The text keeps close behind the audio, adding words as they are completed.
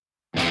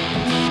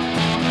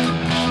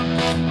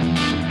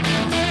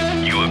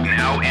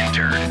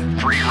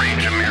Unfiltered,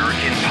 free-range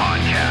American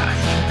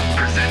podcast.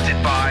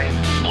 Presented by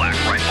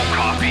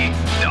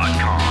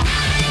BlackRifleCoffee.com.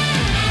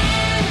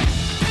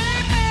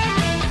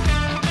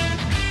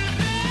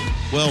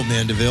 Well,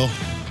 Mandeville,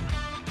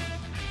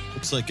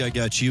 looks like I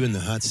got you in the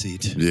hot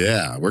seat.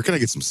 Yeah, where can I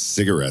get some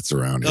cigarettes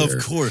around here?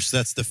 Of course,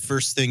 that's the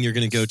first thing you're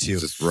going to go to.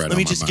 Just right Let on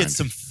me my just mind. get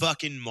some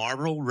fucking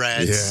Marlboro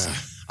Reds. Yeah.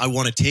 I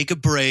want to take a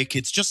break.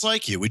 It's just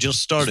like you. We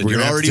just started. We're You're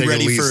gonna have to already take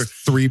ready at least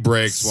for 3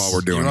 breaks while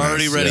we're doing You're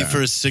already this. ready Yeah.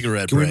 for a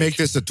cigarette Can break. we make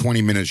this a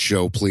 20-minute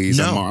show, please?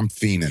 No. I'm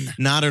fiending.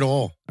 Not at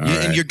all. All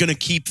And right. you're going to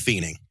keep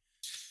fiending.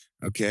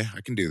 Okay,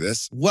 I can do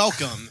this.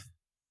 Welcome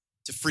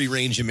to Free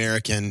Range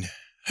American,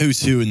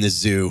 Who's Who in the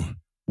Zoo,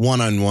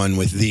 one-on-one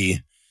with the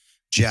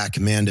Jack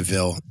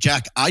Mandeville.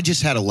 Jack, I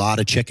just had a lot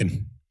of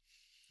chicken.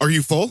 Are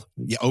you full?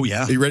 Yeah, oh,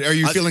 yeah. Are you ready? Are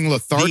you feeling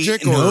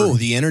lethargic? No,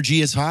 the energy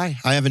is high.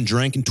 I haven't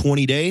drank in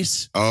 20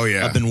 days. Oh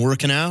yeah. I've been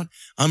working out.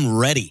 I'm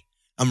ready.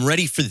 I'm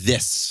ready for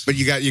this. But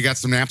you got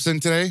some naps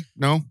in today?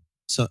 No?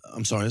 So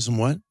I'm sorry, some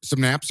what?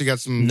 Some naps? You got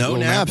some No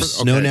little naps.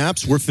 nappers? No Okay.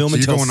 naps. We're filming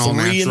So till you're going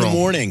all 3 in the natural.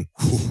 morning.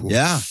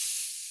 Yeah.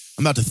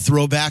 I'm about to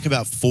throw back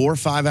about 4 or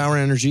 5 hour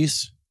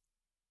energies.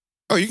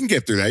 Oh, you can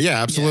get through that.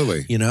 Yeah,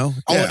 absolutely. You know?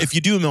 Yeah. Oh, if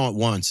you do them all at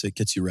once, it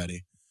gets you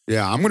ready.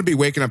 Yeah, I'm going to be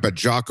waking up at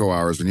Jocko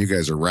hours when you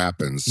guys are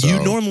rapping. So. You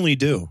normally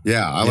do.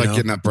 Yeah, I you like know?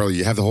 getting up early.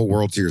 You have the whole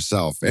world to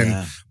yourself. And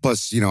Yeah.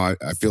 plus, I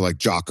feel like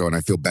Jocko and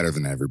I feel better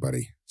than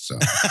everybody. So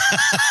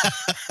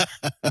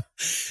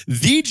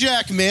The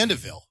Jack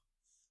Mandeville.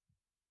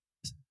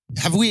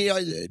 Have we?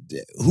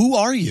 Who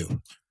are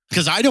you?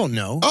 Because I don't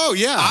know. Oh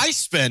yeah. I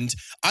spend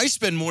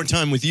more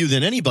time with you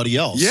than anybody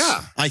else.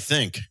 Yeah. I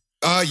think.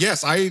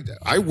 Yes, I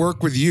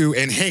work with you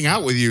and hang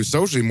out with you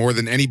socially more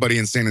than anybody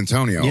in San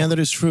Antonio. Yeah, that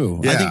is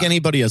true. I Yeah. think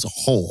anybody as a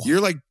whole.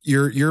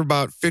 You're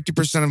about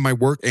 50% of my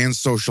work and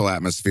social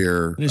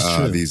atmosphere It is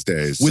true. these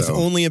days. with so.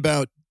 only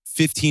about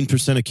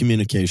 15% of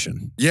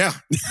communication. Yeah.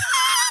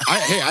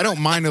 I don't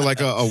mind a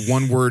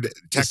one-word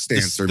text The-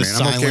 answer, the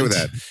man. I'm okay with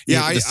that. silence.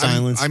 Yeah, The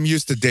silence. I'm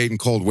used to dating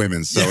cold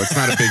women, so it's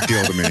not a big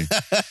deal to me.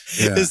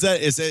 Yeah. Is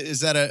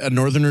that a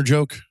northerner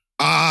joke?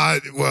 Yeah.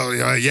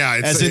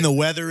 It's, As in the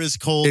weather is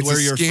cold it's where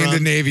a you're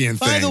Scandinavian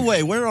from? thing. By the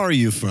way, where are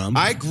you from?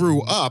 I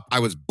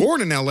was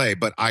born in LA,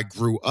 but I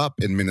grew up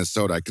in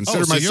Minnesota. I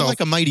consider so myself. you're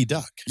like a mighty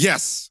duck.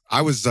 Yes,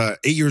 I was 8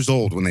 years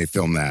old when they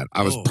filmed that.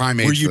 I was prime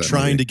age. Were you for that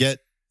trying movie. to get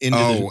into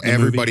the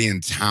everybody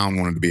in town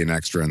wanted to be an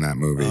extra in that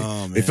movie.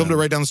 Oh, They filmed it man.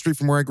 right down the street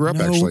from where I grew up,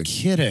 No actually.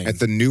 kidding. At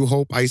the New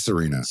Hope Ice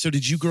Arena. So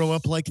did you grow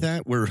up like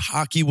that, where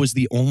hockey was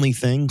the only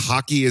thing?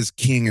 Hockey is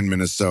king in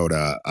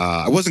Minnesota.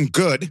 I wasn't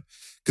good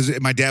because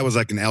my dad was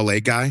like an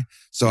LA guy.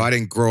 So I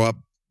didn't grow up,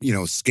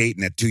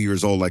 skating at 2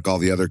 years old like all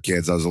the other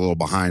kids. I was a little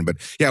behind. But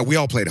yeah, we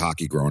all played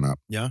hockey growing up.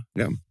 Yeah?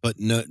 Yeah. But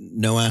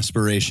no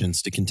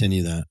aspirations to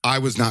continue that. I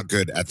was not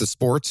good at the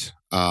sport.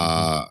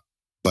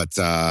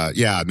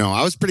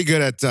 I was pretty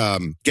good at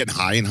getting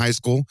high in high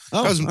school.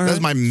 Oh, that all was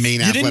right. my main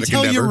You athletic didn't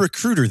tell endeavor. your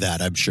recruiter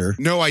that, I'm sure.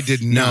 No, I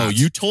did No, not.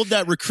 you told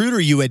that recruiter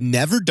you had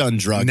never done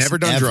drugs. Never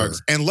done ever.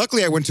 drugs. And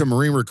luckily I went to a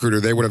Marine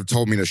recruiter. They would have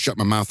told me to shut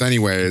my mouth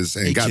anyways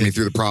and Hey, got kid, me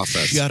through the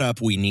process. Shut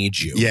up, we need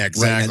you. Yeah, Right now,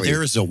 exactly.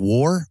 there is a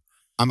war.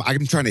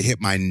 I'm trying to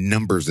hit my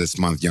numbers this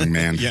month, young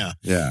man. Yeah.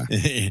 Yeah.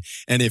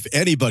 And if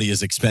anybody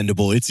is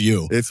expendable, it's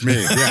you. It's me.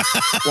 Yeah.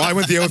 Well, I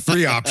went the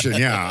 03 option.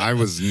 Yeah. I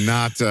was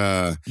not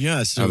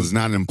Yeah, so I was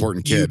not an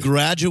important you kid.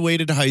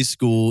 graduated high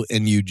school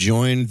and you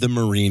joined the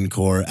Marine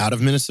Corps out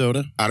of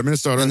Minnesota. Out of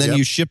Minnesota. And then yep.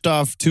 you shipped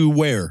off to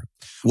where?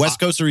 West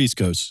Coast or East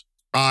Coast?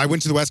 I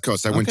went to the West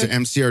Coast. I went to Okay.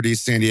 MCRD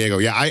San Diego.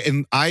 Yeah,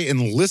 I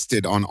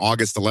enlisted on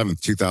August 11th,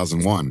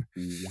 2001.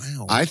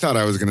 Wow. I thought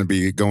I was going to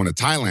be going to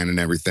Thailand and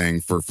everything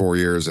for 4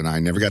 years, and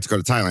I never got to go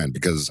to Thailand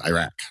because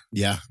Iraq.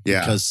 Yeah. Yeah.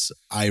 Because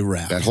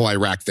Iraq. That whole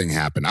Iraq thing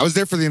happened. I was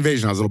there for the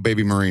invasion. I was a little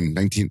baby Marine.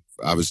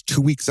 I was 2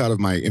 weeks out of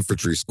my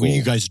infantry school. Were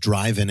you guys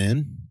driving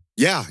in?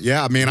 Yeah.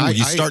 Man, Ooh,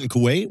 you start in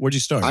Kuwait? Where'd you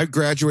start? I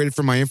graduated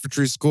from my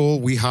infantry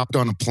school. We hopped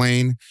on a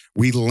plane.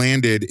 We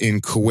landed in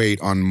Kuwait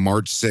on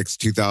March 6,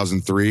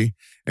 2003.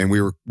 And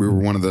we were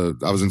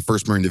I was in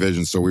 1st Marine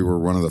Division, so we were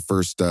one of the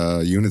first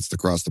units to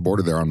cross the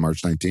border there on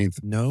March 19th.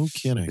 No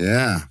kidding.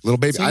 Yeah. Little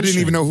baby. That's I didn't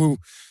even interesting. know who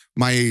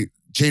my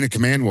chain of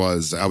command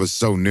was. I was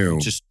so new.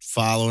 Just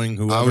following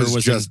I whoever was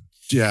was just,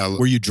 yeah.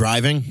 Were you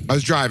driving? I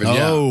was driving,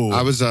 Oh. yeah.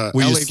 I was Were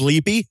LA, you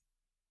sleepy?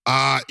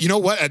 you know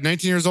what? At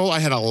 19 years old, I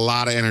had a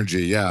lot of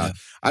energy. Yeah.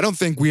 I don't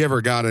think we ever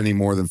got any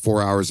more than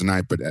 4 hours a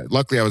night, but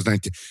luckily I was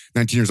 19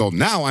 years old.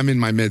 Now I'm in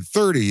my mid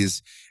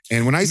 30s.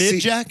 And when I see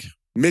Mid-Jack?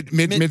 mid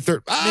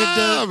 30s,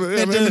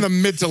 I'm in the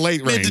mid to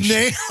late range.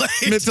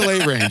 Mid to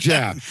late range.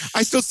 Yeah.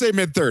 I still say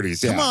mid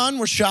 30s. Yeah. Come on,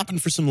 we're shopping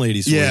for some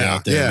ladies for you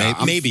out there.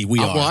 Yeah. Maybe we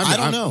are. I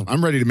don't know.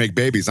 I'm ready to make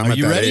babies. I'm Are at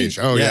you that ready? age.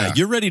 Oh, yeah.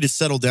 You're ready to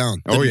settle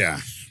down. Oh, yeah.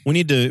 We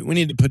need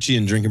to put you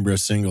in Drinking Bro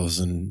Singles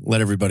and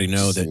let everybody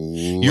know that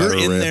you're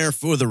in there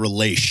for the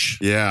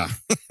relation. Yeah.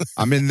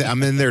 I'm in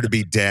there to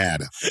be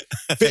dad.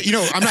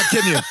 I'm not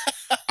kidding you.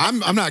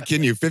 I'm not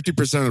kidding you.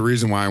 50% of the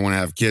reason why I want to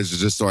have kids is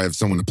just so I have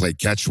someone to play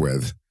catch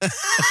with.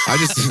 I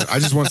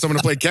just want someone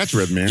to play catch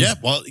with, man. Yeah,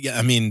 well, yeah.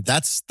 I mean,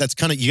 that's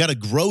kind of you got to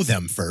grow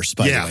them first.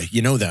 By the way,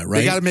 you know that, right?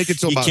 They got to make it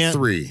till You about can't-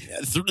 3.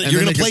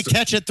 You're going to play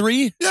catch at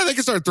 3? Yeah, they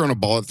can start throwing a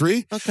ball at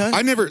 3. Okay.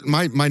 I never,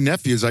 my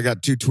nephews, I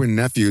got 2 twin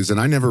nephews, and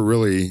I never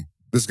really,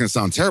 this is going to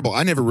sound terrible,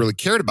 I never really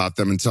cared about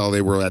them until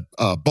they were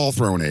at ball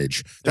throwing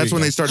age. There That's you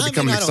when go. they started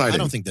becoming exciting. I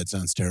don't think that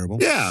sounds terrible.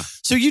 Yeah.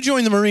 So you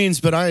joined the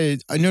Marines, but I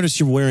noticed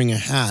you're wearing a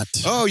hat.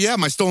 Oh, yeah,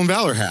 my Stolen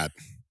Valor hat.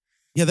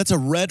 Yeah, that's a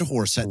Red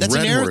Horse hat. That's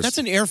Red Horse. That's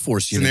an Air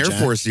Force It's an unit. Air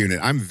Jack. Force unit.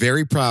 I'm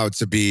very proud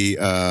to be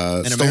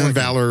a Stolen American.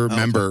 Valor Oh,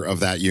 member of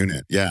that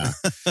unit. Yeah.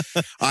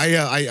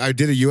 I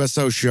did a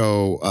USO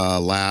show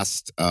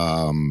last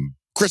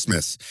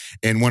Christmas,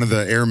 and one of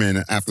the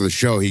airmen after the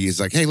show, he's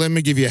like, "Hey, let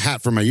me give you a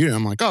hat for my unit."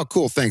 I'm like, "Oh,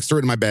 cool, thanks." Threw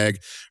it in my bag,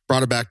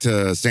 brought it back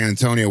to San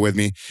Antonio with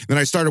me. Then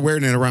I started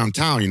wearing it around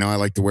town. You know, I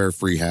like to wear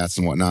free hats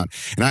and whatnot.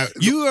 And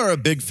You are a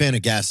big fan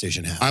of gas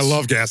station hats. I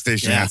love gas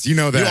station Yeah. hats. You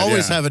know that. You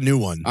always yeah. have a new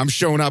one. I'm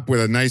showing up with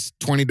a nice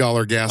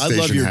 $20 gas station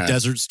I love your hat.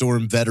 Desert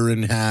Storm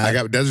veteran hat. I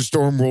got Desert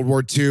Storm, World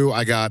War II.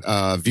 I got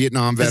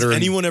Vietnam Has veteran.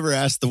 anyone ever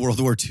asked the World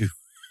War II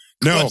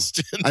No,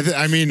 question?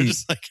 I mean, They're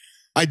just like,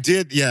 I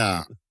did,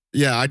 yeah.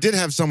 Yeah, I did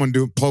have someone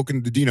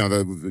poking, you know,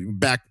 the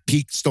back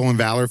peak Stolen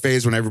Valor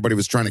phase when everybody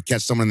was trying to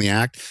catch someone in the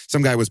act.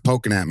 Some guy was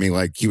poking at me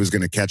like he was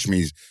going to catch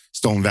me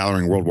Stolen Valor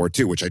in World War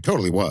II, which I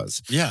totally was.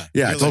 yeah.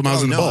 Yeah, I You're told him I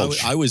was in the no,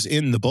 bulge. I was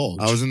in the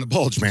bulge. I was in the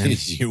bulge, man.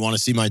 You want to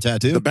see my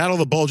tattoo? The Battle of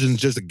the Bulge is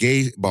just a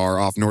gay bar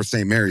off North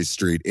St. Mary's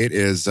Street. It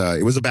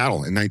was a battle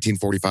in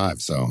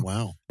 1945. So,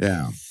 Wow.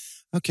 yeah.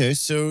 Okay,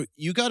 so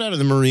you got out of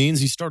the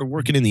Marines. You started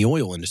working in the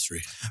oil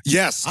industry.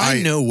 Yes,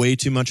 I know way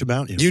too much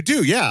about you. You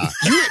do, yeah.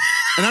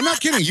 And I'm not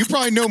kidding. You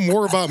probably know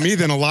more about me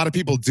than a lot of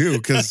people do.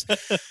 Because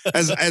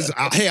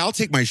hey, I'll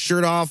take my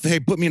shirt off. Hey,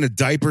 put me in a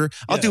diaper.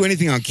 I'll Yeah. do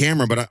anything on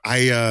camera. But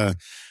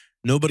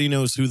Nobody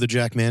knows who the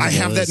Jack Mandeville I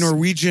have that is.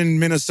 Norwegian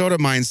Minnesota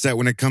mindset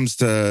when it comes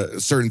to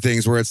certain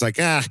things, where it's like,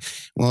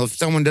 well, if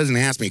someone doesn't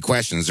ask me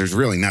questions, there's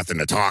really nothing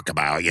to talk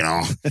about, you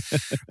know.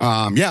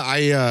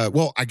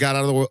 I got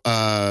out of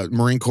the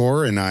Marine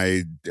Corps and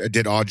I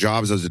did odd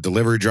jobs as a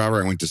delivery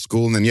driver. I went to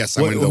school, and then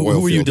I went to the oil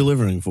who were you field.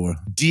 delivering for?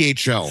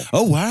 DHL.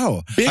 Oh,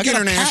 wow. Big I got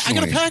a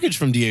internationally. package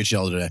from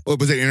DHL today. What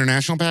was it?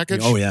 International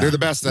package? Oh, yeah. They're the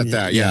best at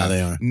that. Yeah,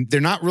 they are.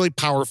 They're not really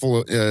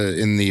powerful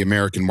in the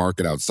American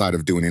market outside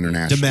of doing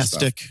international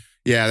Domestic. stuff.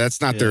 Yeah, that's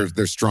not Yeah.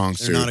 their strong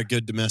They're suit. not a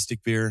good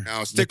domestic beer.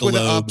 No, stick with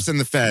the Michelob. ups and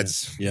the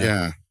feds. Yeah.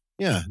 Yeah.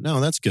 Yeah, no,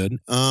 that's good.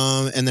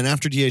 And then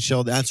after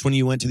DHL, that's when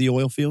you went to the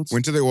oil fields?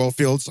 Went to the oil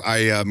fields.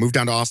 I moved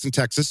down to Austin,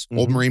 Texas.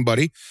 Old Mhm. Marine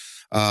buddy,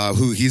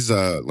 who he's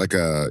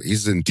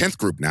in 10th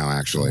group now,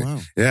 actually. Oh,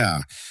 wow.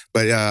 Yeah.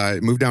 But I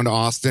moved down to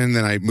Austin.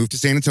 Then I moved to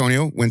San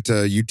Antonio, went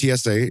to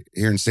UTSA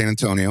here in San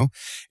Antonio,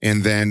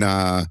 and then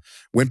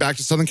went back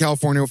to Southern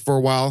California for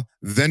a while,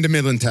 then to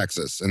Midland,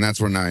 Texas. And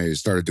that's when I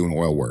started doing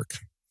oil work.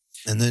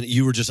 And then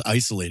you were just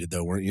isolated,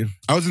 though, weren't you?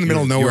 I was in the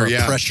middle of nowhere, You were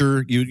a yeah.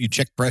 Pressure. You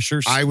check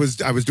pressures. I was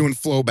doing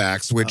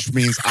flowbacks, which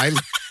means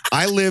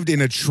I lived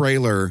in a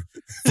trailer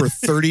for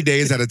 30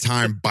 days at a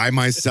time by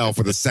myself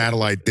with a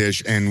satellite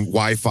dish and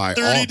Wi-Fi.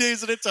 30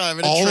 days at a time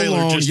in a all trailer,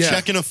 alone, just yeah.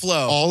 checking a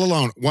flow. All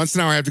alone. Once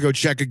an hour, I have to go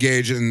check a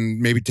gauge and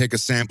maybe take a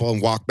sample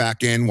and walk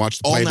back in, watch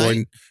the All Playboy.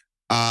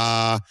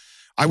 night?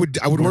 I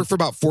would work for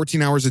about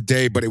 14 hours a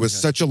day, but it was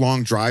Okay. such a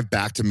long drive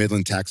back to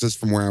Midland, Texas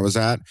from where I was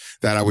at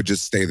that I would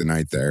just stay the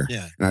night there.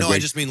 Yeah. And I'd No, I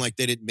wait- just mean like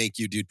they didn't make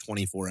you do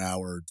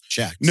 24-hour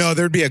checks. No,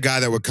 there'd be a guy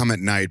that would come at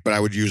night, but I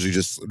would usually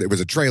it was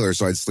a trailer,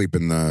 so I'd sleep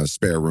in the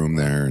spare room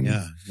there. And,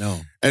 Yeah,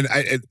 no. And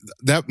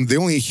the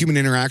only human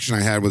interaction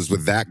I had was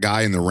with that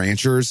guy and the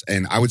ranchers,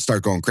 and I would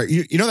start going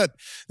crazy. You know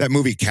that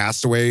movie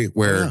Castaway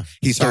where Oh, yeah.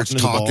 he starts Talking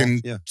to the ball.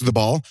 talking Yeah. to the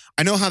ball?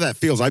 I know how that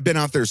feels. I've been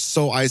out there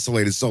so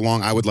isolated so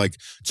long. I would like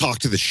talk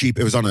to the sheep.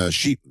 It was on a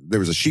sheep. There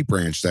was a sheep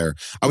ranch there.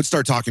 I would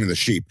start talking to the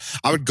sheep.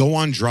 I would go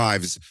on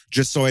drives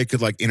just so I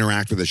could like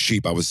interact with the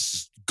sheep. I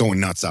was going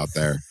nuts out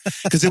there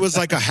because it was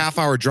like a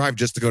half-hour drive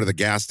just to go to the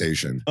gas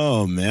station.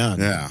 Oh, man.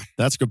 Yeah.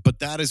 That's good. But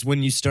that is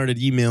when you started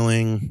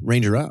emailing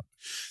Ranger Up.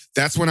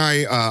 That's when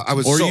I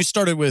was Or so, you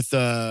started with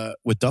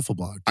Duffel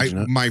Blog. Did you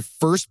not? my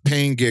first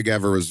paying gig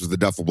ever was with the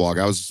Duffel Blog.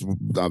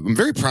 I'm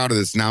very proud of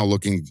this now.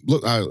 Look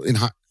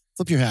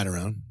Flip your hat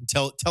around.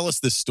 Tell us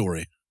this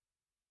story.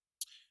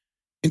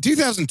 in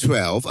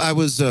 2012, I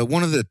was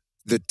one of the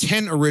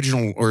 10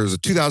 original, or it was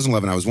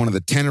 2011. I was one of the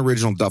 10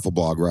 original Duffel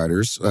Blog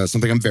writers.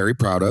 Something I'm very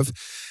proud of.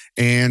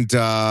 And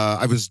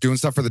I was doing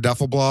stuff for the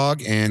Duffel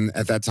Blog, and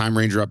at that time,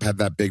 Ranger Up had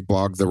that big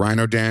blog, The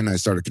Rhino Den. I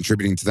started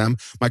contributing to them.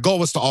 My goal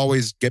was to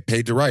always get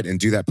paid to write and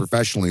do that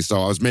professionally.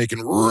 So I was making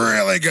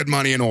really good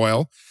money in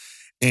oil,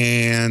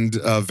 and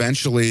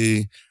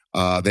eventually,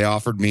 they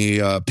offered me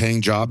a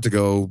paying job to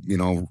go,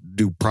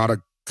 do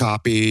product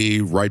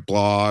copy, write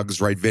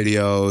blogs, write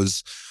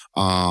videos,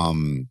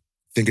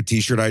 think of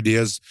t-shirt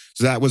ideas.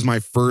 So that was my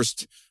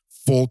first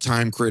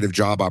full-time creative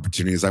job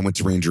opportunities. I went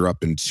to Ranger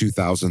Up in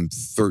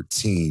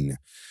 2013,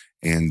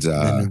 and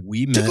And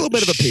we met took a little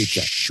bit of a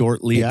paycheck.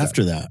 shortly Paycheck.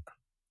 after that.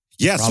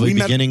 yes, probably we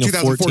met beginning of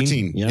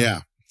 2014. 14. Yeah. Yeah.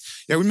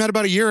 Yeah, we met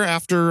about a year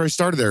after I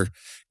started there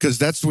because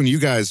that's when you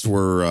guys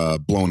were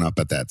blown up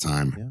at that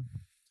time. Yeah.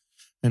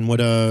 And what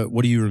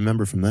do you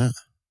remember from that?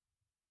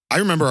 I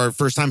remember our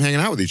first time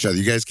hanging out with each other.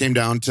 You guys came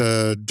down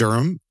to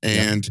Durham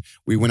and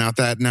we went out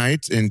that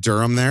night in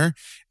Durham there.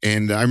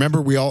 And I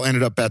remember we all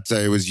ended up at,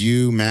 it was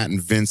you, Matt,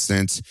 and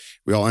Vincent.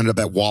 We all ended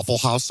up at Waffle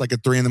House like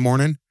at 3 a.m.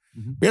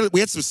 Mm-hmm.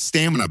 We had some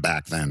stamina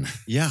back then.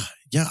 Yeah.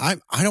 I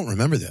don't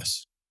remember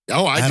this.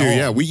 Oh, I do.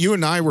 Yeah. You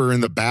and I were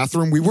in the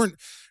bathroom. We weren't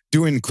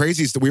doing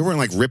crazy stuff. We weren't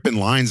like ripping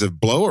lines of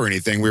blow or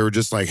anything. We were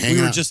just like hanging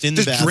out. We were just in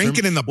the bathroom.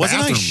 Drinking in the bathroom.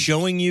 Wasn't I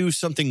showing you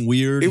something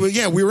weird? It was,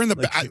 we were in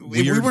the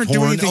we weren't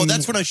doing anything. Oh,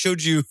 that's when I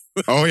showed you.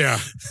 Oh, yeah.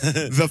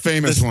 The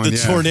famous one. The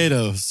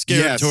tornado,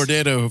 scared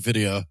tornado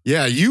video.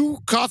 Yeah, you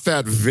caught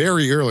that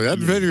very early. That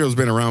video's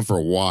been around for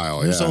a while.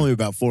 There's only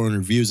about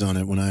 400 views on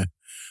it when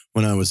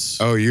I was.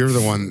 Oh, you're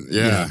the one.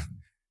 Yeah.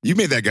 You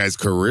made that guy's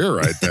career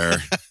right there.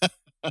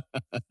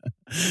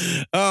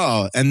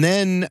 Oh, and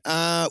then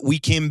we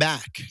came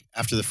back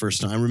after the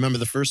first time. Remember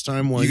the first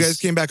time was... You guys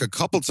came back a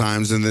couple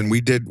times, and then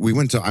we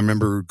went to, I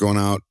remember going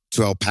out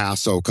to El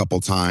Paso a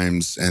couple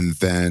times, and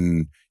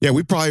then,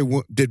 we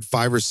probably did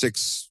 5 or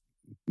 6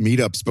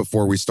 meetups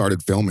before we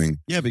started filming.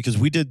 Yeah, because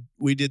we did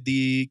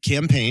the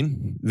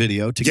campaign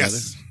video together.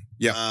 Yes.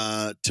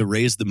 Yeah. To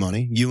raise the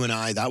money. You and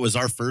I, that was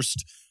our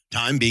first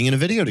time being in a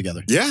video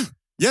together. Yeah.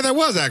 Yeah, that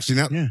was actually.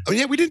 Now,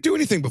 we didn't do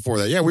anything before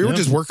that. Yeah, we were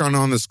just working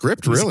on the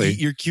script, really. Eat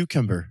your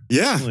cucumber.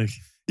 Yeah.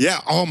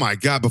 Yeah. Oh, my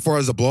God. Before I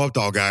was a blow-up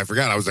doll guy, I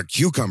forgot I was a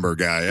cucumber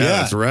guy. Yeah,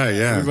 that's right.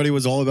 Yeah. Everybody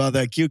was all about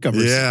that cucumber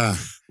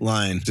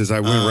line. Just I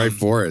went right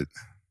for it.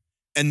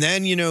 And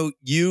then,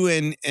 you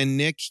and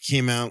Nick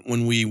came out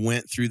when we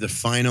went through the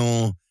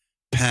final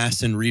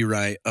pass and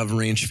rewrite of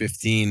Range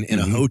 15 in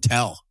a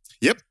hotel.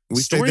 Yep. We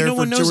stayed there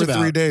for 2 or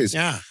 3 days.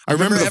 Yeah. I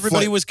remember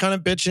everybody was kind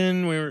of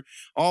bitching. We were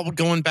all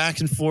going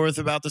back and forth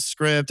about the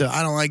script.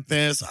 I don't like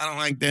this. I don't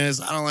like this.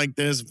 I don't like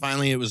this. And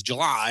finally, it was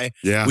July.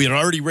 Yeah. We had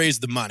already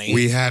raised the money.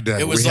 We had to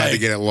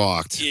get it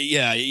locked.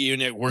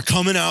 Yeah. We're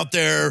coming out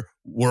there.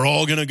 We're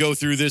all going to go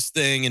through this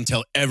thing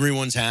until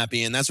everyone's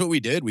happy. And that's what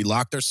we did. We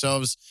locked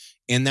ourselves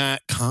in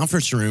that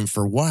conference room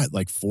for what?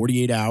 Like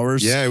 48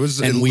 hours? Yeah. It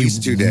was at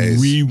least 2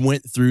 days. We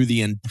went through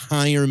the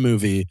entire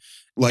movie.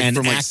 Like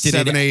from like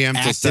 7 a.m.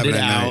 to 7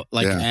 at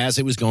night. As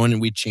it was going, and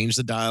we changed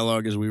the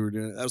dialogue as we were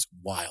doing it. That was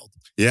wild.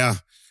 Yeah.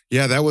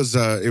 Yeah, that was,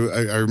 I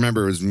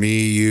remember it was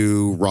me,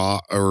 you,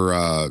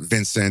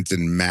 Vincent,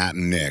 and Matt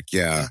and Nick.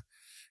 Yeah.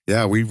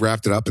 Yeah, we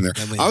wrapped it up in there.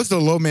 I was the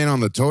low man on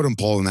the totem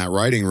pole in that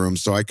writing room,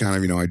 so I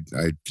kind of,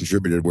 I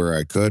contributed where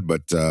I could.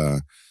 But,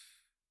 I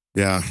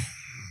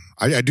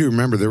do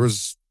remember there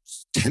was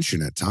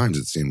tension at times,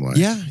 it seemed like.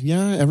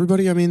 Yeah.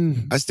 Everybody, I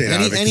stayed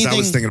out of it because I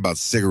was thinking about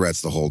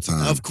cigarettes the whole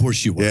time. Of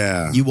course you were.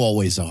 Yeah. You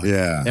always are.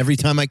 Yeah. Every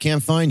time I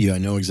can't find you, I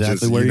know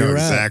exactly where you're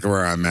at. Exactly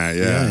where I'm at,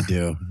 Yeah, I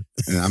do.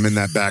 And I'm in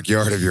that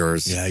backyard of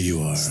yours. Yeah,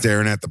 you are.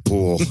 Staring at the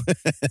pool,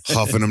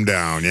 huffing them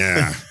down,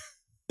 yeah.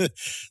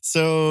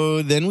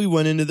 So then we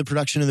went into the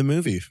production of the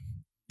movie.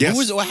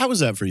 Yes. How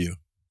was that for you?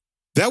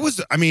 That was,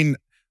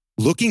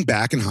 looking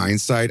back in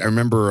hindsight, I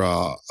remember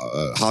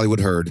Hollywood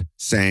Herd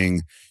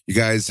saying, you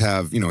guys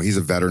have, he's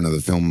a veteran of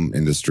the film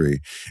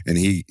industry, and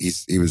he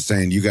was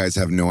saying, you guys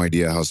have no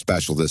idea how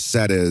special this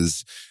set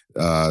is,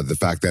 the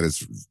fact that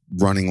it's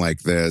running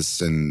like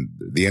this, and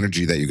the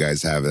energy that you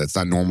guys have. That's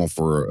not normal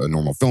for a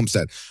normal film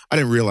set. I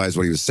didn't realize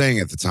what he was saying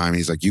at the time.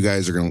 He's like, you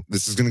guys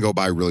this is going to go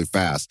by really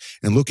fast.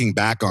 And looking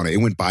back on it, it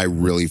went by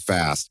really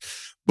fast.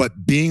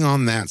 But being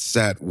on that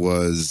set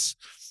was...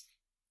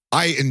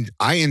 I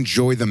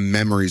enjoy the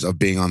memories of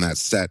being on that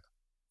set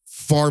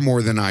far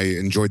more than I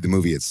enjoyed the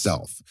movie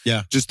itself.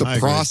 Yeah. Just the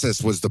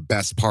process was the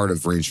best part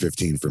of Range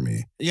 15 for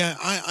me. Yeah.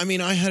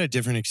 I had a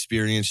different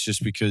experience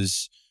just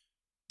because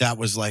that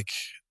was like,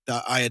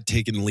 I had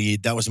taken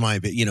lead. That was my,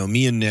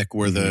 me and Nick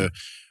were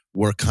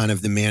were kind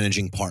of the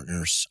managing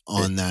partners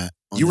on that.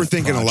 You were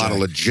thinking project. A lot of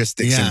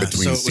logistics in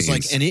between so it scenes. Was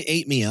like, and it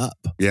ate me up.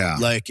 Yeah.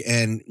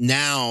 And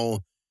now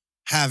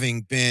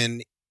having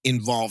been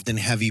involved in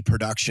heavy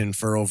production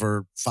for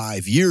over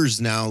 5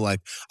 years now, like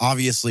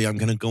obviously I'm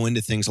going to go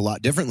into things a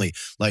lot differently.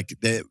 Like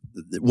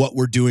what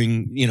we're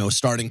doing,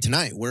 starting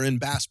tonight, we're in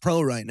Bass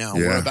Pro right now.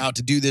 Yeah. We're about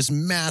to do this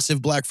massive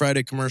Black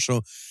Friday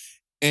commercial.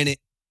 And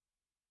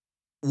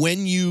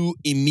when you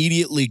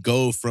immediately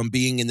go from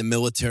being in the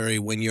military,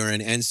 when you're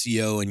an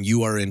NCO and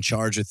you are in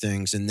charge of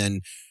things, and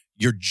then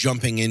you're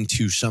jumping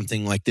into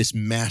something like this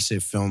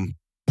massive film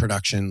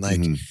production,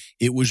 like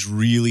it was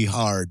really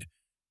hard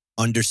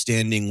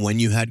understanding when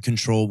you had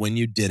control, when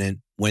you didn't,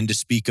 when to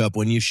speak up,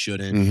 when you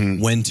shouldn't,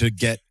 when to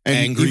get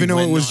angry. Even though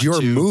it was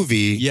your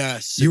movie,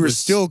 yes, you were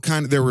still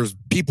there was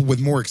people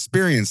with more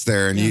experience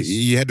there, and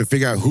you had to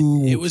figure out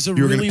who you were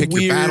going to pick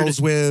your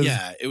battles with.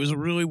 Yeah, it was a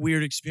really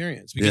weird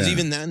experience because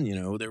even then,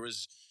 there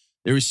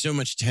was so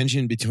much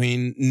tension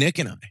between Nick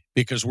and I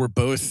because we're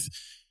both,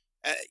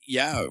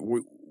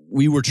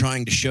 we were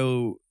trying to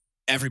show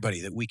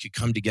everybody that we could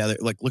come together.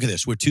 Like, look at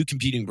this. We're two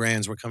competing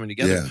brands. We're coming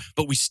together. Yeah.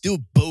 But we still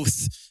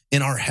both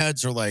in our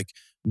heads are like,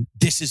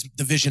 this is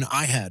the vision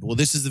I had. Well,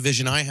 this is the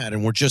vision I had.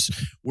 And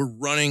we're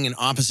running in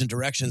opposite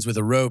directions with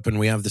a rope and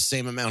we have the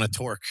same amount of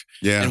torque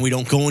and we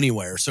don't go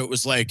anywhere. So it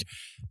was like,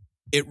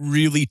 it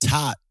really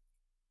taught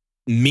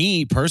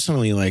me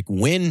personally, like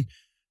what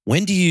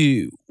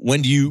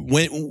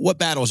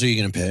battles are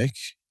you going to pick?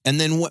 And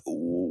then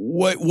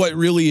what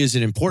really is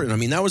it important? I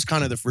mean, that was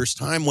kind of the first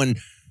time when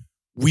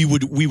we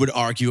would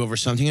argue over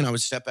something and I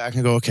would step back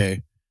and go,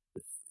 okay,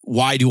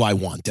 why do I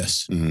want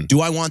this? Mm-hmm. Do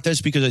I want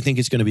this because I think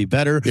it's going to be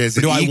better? Yeah,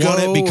 do I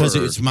want it because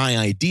or... it's my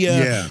idea?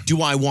 Yeah.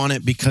 Do I want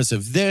it because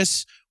of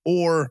this?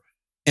 Or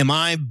am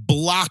I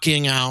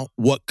blocking out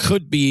what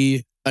could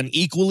be an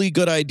equally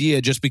good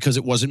idea just because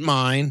it wasn't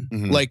mine?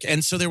 Mm-hmm. Like,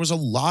 and so there was a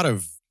lot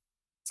of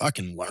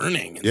fucking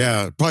learning.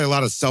 Yeah, probably a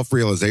lot of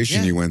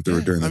self-realization you went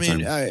through during that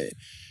time.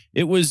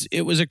 It was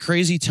a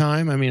crazy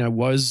time. I mean, I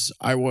was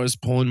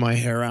pulling my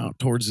hair out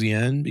towards the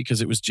end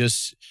because it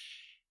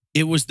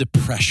was the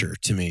pressure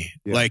to me.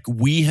 Yeah. Like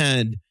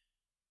when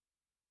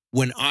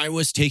I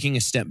was taking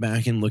a step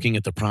back and looking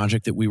at the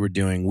project that we were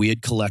doing, we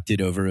had collected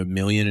over $1.5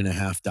 million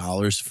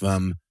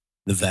from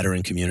the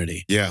veteran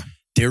community. Yeah.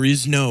 There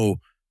is no,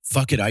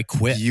 fuck it, I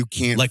quit. You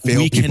can't like fail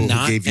we people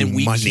cannot, who gave you and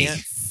we money.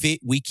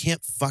 we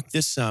can't fuck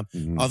this up.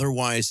 Mm-hmm.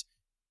 Otherwise,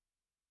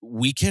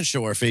 we can't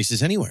show our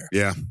faces anywhere.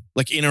 Yeah.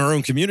 Like in our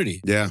own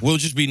community. Yeah. We'll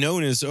just be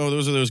known as, oh,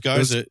 those are those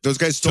guys those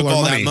guys took stole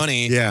all our that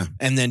money yeah.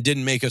 and then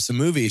didn't make us a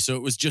movie. So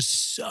it was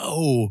just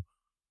so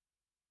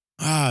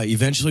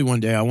eventually one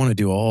day I want to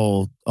do a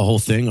whole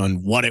thing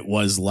on what it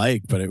was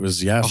like, but it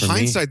was a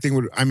hindsight thing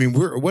would, I mean,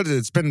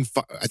 it's been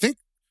I think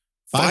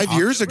 5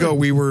 years ago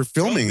we were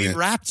filming we it.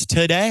 Wrapped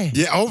today.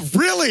 Yeah. Oh,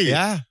 really?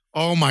 Yeah.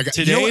 Oh my God.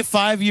 Today,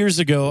 5 years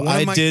ago,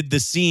 I did the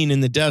scene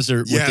in the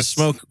desert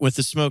with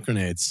the smoke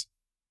grenades.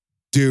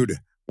 Dude,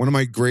 one of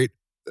my great,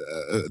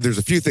 there's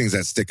a few things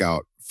that stick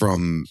out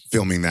from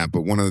filming that,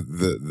 but one of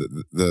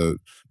the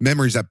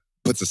memories that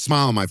puts a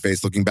smile on my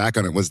face looking back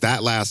on it was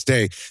that last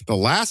day. The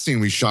last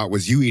scene we shot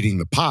was you eating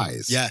the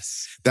pies.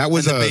 Yes. That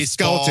was a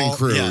skeleton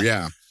crew.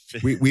 Yeah.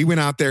 We went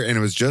out there and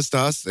it was just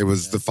us. It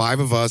was the 5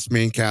 of us,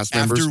 main cast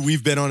members. After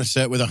we've been on a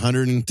set with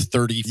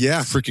 130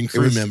 freaking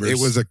crew members.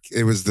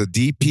 It was the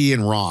DP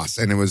and Ross,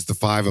 and it was the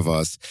 5 of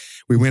us.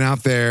 We went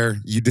out there.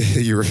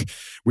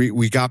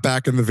 We got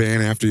back in the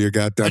van after you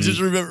got done. I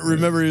just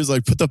remember he was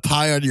like, put the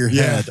pie on your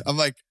head. I'm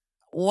like,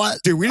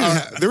 what? Dude, we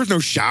didn't there was no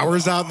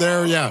showers out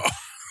there. Yeah.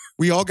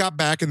 We all got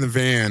back in the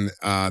van.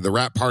 The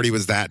rap party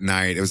was that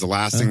night. It was the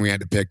last thing we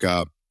had to pick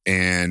up.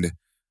 And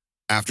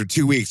after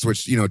 2 weeks,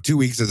 which, 2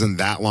 weeks isn't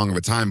that long of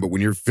a time, but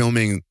when you're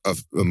filming a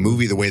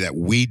movie the way that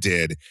we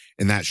did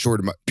in that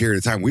short period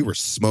of time, we were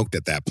smoked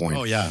at that point.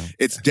 Oh, yeah.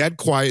 It's dead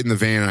quiet in the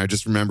van. And I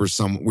just remember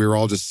we were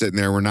all just sitting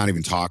there. We're not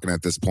even talking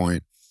at this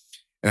point.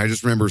 And I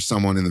just remember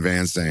someone in the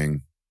van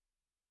saying,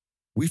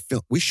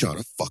 we shot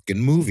a fucking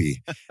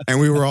movie. And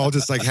we were all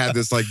just like, had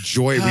this like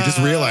joy. We just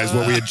realized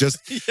what we had just,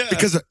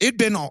 because it'd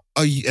been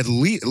at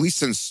least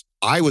since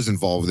I was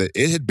involved with it,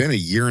 it had been a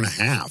year and a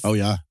half. Oh,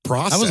 yeah.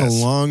 Process. That was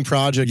a long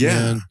project,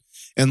 man.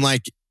 And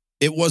like,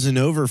 it wasn't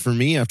over for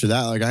me after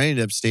that. Like, I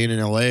ended up staying in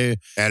LA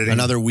editing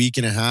another week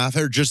and a half,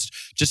 or just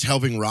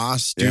helping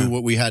Ross do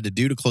what we had to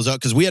do to close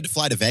out. Because we had to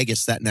fly to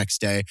Vegas that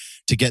next day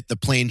to get the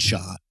plane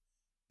shot.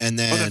 And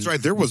then, that's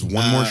right. There was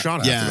one more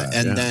shot after that.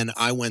 And then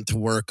I went to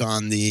work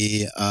on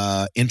the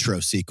intro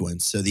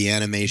sequence, so the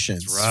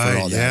animations for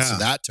all that. Yeah. So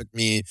that took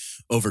me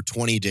over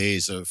 20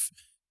 days of,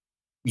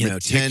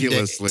 10 to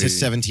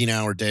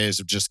 17-hour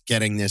days of just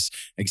getting this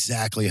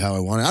exactly how I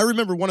wanted. I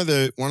remember one of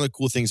the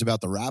cool things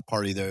about the rap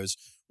party, though, is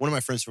one of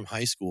my friends from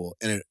high school,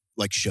 and it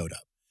like showed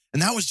up,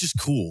 and that was just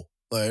cool.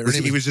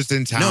 He was just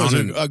in town. No,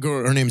 it was a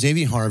girl, her name's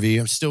Avi Harvey.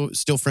 I'm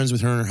still friends with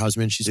her and her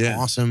husband. She's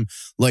awesome.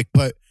 Like,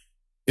 but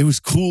it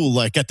was cool,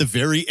 like at the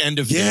very end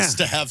of this,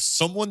 to have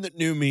someone that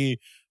knew me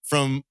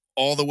from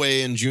all the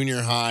way in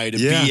junior high to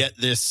be at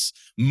this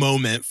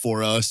moment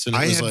for us. And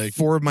I was had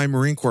 4 of my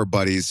Marine Corps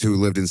buddies who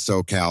lived in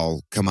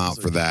SoCal come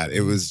out for that.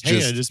 It was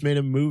just, I just made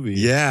a movie.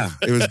 Yeah,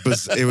 it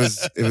was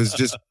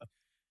just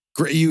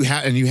great. You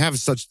have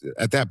such,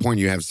 at that point,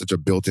 you have such a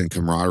built-in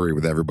camaraderie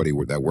with everybody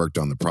that worked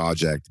on the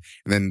project,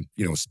 and then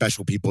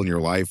special people in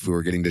your life who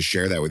are getting to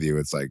share that with you.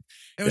 It's like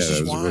it was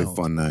just wild. A really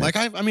fun night. Like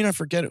I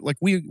forget it. Like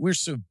we're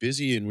so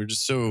busy and we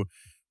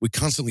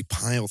constantly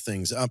pile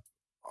things up.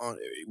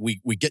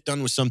 We get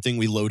done with something,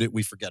 we load it,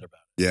 we forget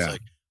about it. Yeah, it's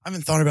like I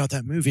haven't thought about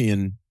that movie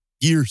in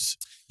years.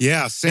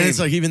 Yeah, same. And it's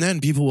like even then,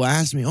 people will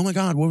ask me, "Oh my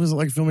God, what was it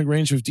like filming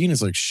Range 15?"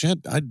 It's like shit,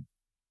 I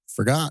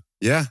forgot.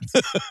 Yeah,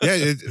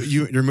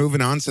 you're moving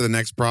on to the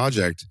next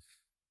project.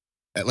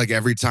 Like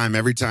every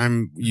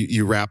time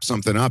you wrap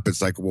something up,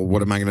 it's like, well,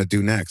 what am I going to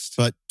do next?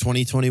 But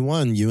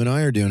 2021, you and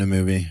I are doing a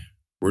movie.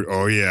 We're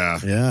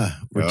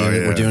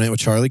doing it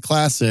with Charlie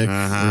Classic.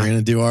 We're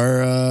gonna do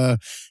our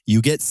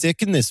you get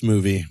sick in this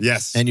movie.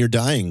 Yes, and you're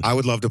dying. I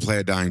would love to play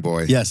a dying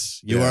boy. Yes,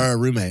 you are a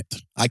roommate.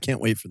 I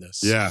can't wait for this.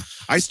 Yeah,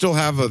 I still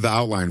have the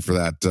outline for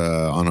that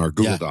on our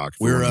Google Doc.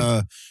 We're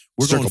going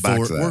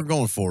forward. To that. We're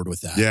going forward with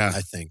that. Yeah,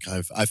 I think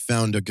I've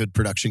found a good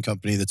production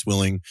company that's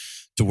willing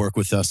to work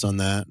with us on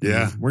that.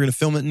 Yeah, we're gonna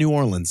film it in New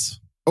Orleans.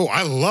 Oh,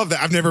 I love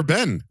that. I've never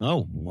been.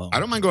 Oh, well. I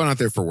don't mind going out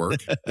there for work.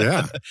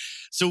 Yeah.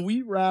 So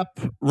we wrap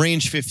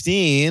Range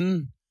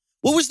 15.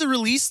 What was the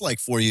release like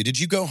for you? Did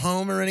you go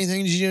home or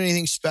anything? Did you do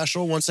anything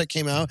special once that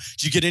came out?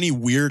 Did you get any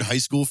weird high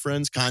school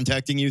friends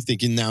contacting you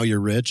thinking now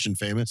you're rich and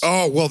famous?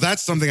 Oh, well,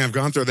 that's something I've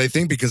gone through. They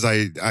think because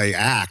I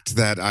act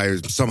that I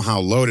somehow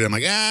loaded. I'm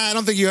like, I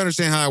don't think you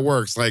understand how it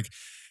works. Like,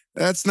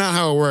 that's not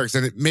how it works.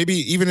 And maybe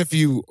even if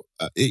you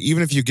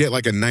get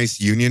like a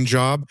nice union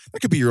job, that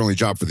could be your only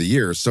job for the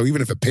year. So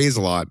even if it pays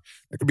a lot,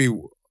 that could be,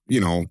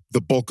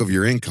 the bulk of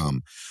your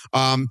income.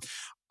 We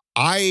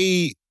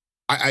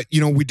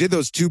did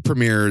those 2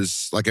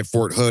 premieres like at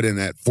Fort Hood and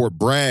at Fort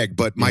Bragg,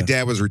 but my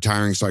dad was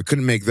retiring, so I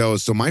couldn't make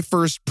those. So my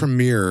first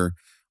premiere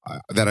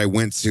that I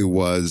went to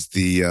was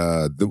the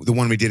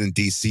one we did in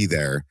DC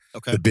there.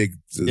 Okay. The big,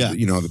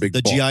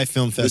 the GI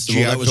Film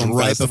Festival. That was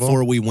right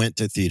before we went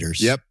to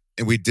theaters. Yep.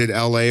 And we did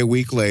LA a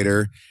week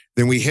later.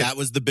 Then we hit. That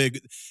was the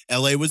big,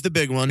 LA was the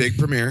big one. Big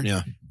premiere.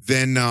 Yeah.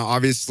 Then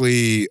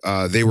obviously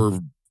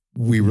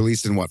we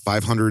released in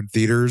 500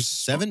 theaters?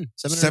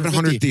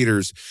 700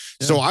 theaters.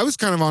 Yeah. So I was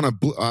kind of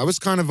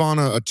on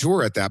a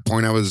tour at that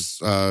point. I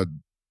was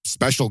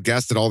special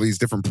guest at all these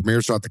different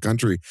premieres throughout the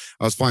country.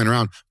 I was flying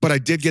around, but I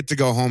did get to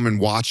go home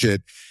and watch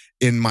it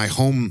in my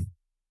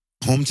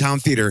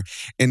hometown theater.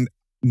 And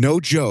no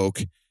joke,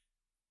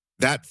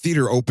 that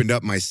theater opened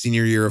up my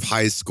senior year of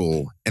high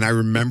school. And I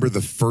remember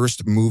the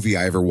first movie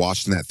I ever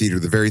watched in that theater,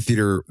 the very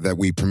theater that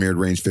we premiered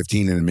Range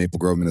 15 in Maple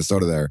Grove,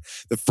 Minnesota there.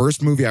 The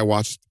first movie I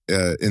watched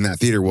in that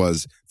theater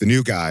was The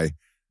New Guy,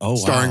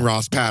 starring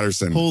Ross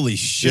Patterson. Holy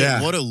shit,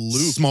 yeah. What a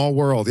loop. Small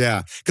world,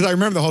 yeah. Because I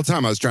remember the whole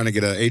time I was trying to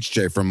get a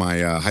HJ from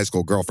my high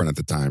school girlfriend at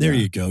the time. There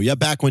you go. Yeah,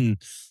 back when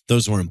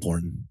those were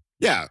important.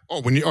 Yeah.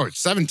 Oh, when you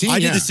 17. I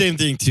did the same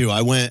thing too.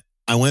 I went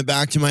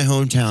back to my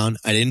hometown.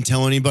 I didn't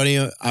tell anybody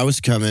I was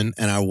coming,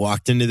 and I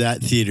walked into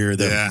that theater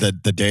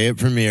the day it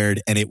premiered,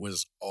 and it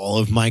was all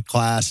of my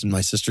class and my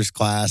sister's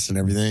class and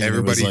everything.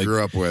 Everybody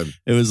grew up with.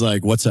 It was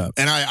like, what's up?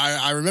 And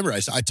I remember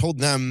I told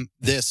them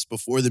this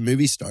before the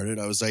movie started.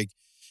 I was like,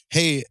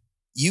 hey,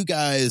 you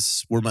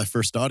guys were my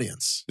first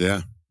audience.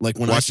 Yeah. Like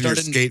when watching I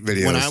started your skate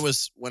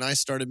videos. When I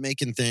started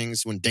making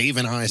things, when Dave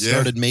and I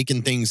started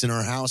making things in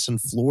our house in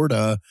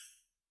Florida,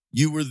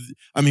 you were.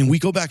 We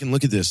go back and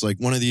look at this, like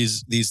one of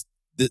these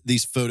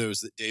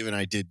photos that Dave and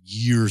I did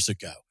years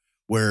ago,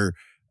 where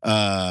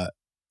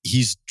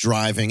he's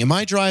driving. Am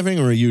I driving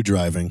or are you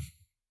driving?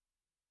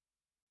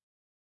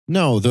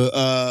 No,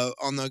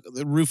 on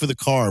the roof of the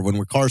car when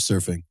we're car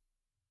surfing.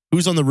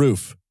 Who's on the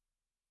roof?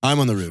 I'm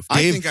on the roof.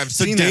 I think I've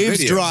seen that Dave's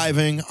video.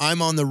 driving.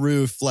 I'm on the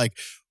roof. Like,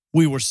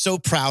 we were so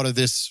proud of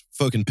this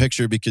fucking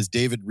picture because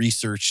David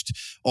researched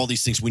all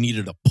these things. We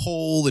needed a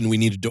pole and we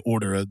needed to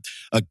order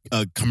a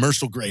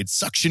commercial grade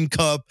suction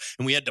cup,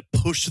 and we had to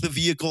push the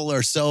vehicle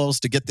ourselves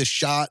to get this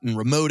shot and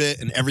remote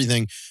it and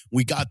everything.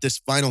 We got this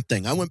final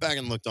thing. I went back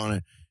and looked on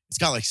it. It's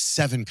got like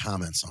 7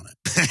 comments on it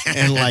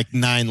and like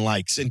 9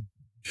 likes, and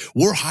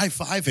we're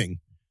high-fiving.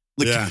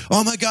 Like,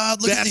 oh my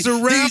God, look at these,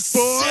 a wrap, these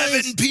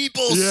boys. 7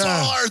 people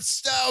saw our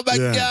stuff. Oh my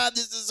God,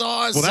 this is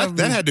awesome. Well,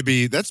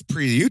 that's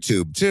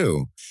pre-YouTube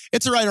too.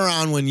 It's right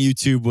around when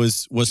YouTube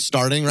was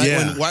starting, right?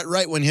 Yeah.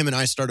 Right when him and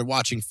I started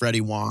watching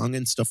Freddie Wong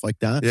and stuff like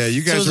that. Yeah,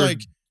 you guys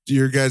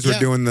were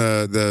doing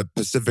the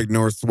Pacific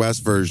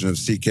Northwest version of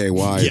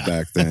CKY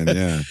back then.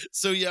 Yeah.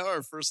 So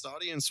our first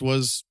audience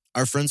was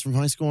our friends from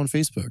high school on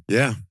Facebook.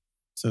 Yeah.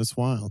 So it's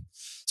wild.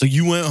 So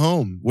you went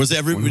home. Was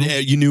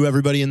everybody? You knew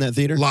everybody in that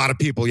theater? A lot of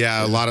people.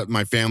 Yeah, a lot of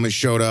my family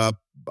showed up.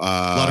 A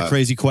lot of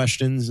crazy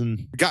questions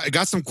and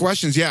got some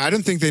questions. Yeah, I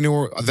didn't think they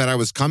knew that I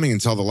was coming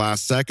until the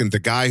last second. The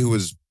guy who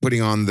was putting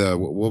on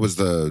what was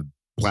the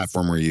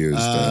platform we used?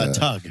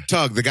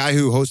 Tug. The guy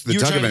who hosted the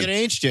Tug event. You were trying to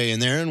get HJ in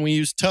there, and we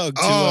used Tug.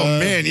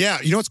 Man, yeah.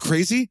 You know what's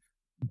crazy?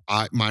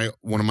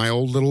 One of my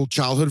old little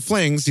childhood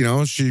flings,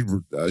 she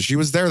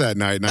was there that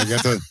night, and I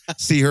got to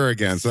see her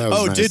again. So that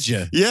was nice. Did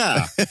you?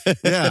 Yeah,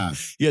 yeah.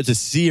 You had to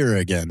see her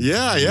again.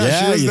 Yeah.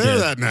 She was there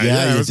that night.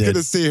 Yeah, it was good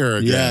to see her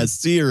again. Yeah,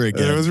 see her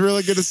again. It was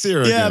really good to see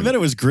her again. Yeah, I bet it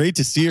was great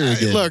to see her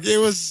again. Look, it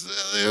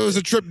was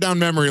a trip down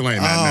memory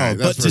lane that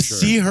night. But to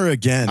see her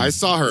again, I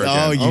saw her again.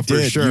 Oh, you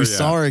did. For sure, you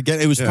saw her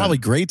again. It was probably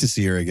great to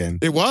see her again.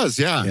 It was,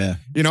 yeah.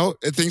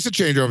 Things had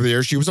changed over the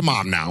years. She was a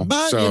mom now,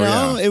 but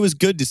it was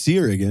good to see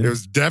her again. It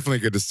was definitely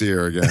good to see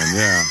her again.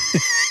 Yeah.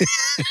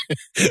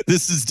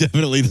 This is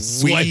definitely the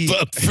swipe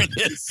up for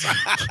this.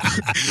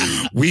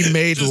 we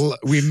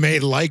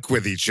made like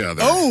with each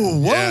other. Oh,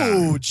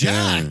 whoa,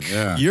 Jack.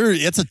 Yeah.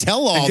 It's a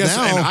tell-all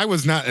now. And I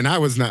was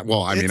not,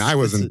 well, I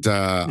wasn't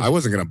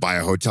going to buy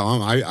a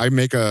hotel. I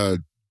make a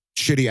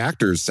shitty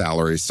actor's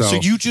salary. So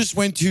you just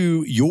went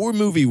to your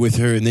movie with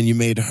her and then you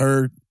made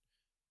her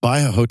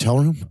buy a hotel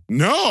room?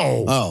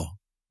 No. Oh.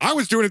 I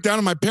was doing it down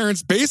in my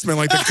parents' basement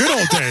like the good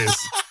old days.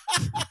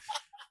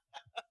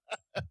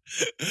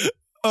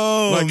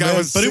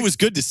 But it was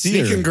good to see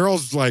sneaking her.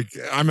 Girls like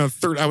I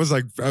was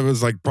like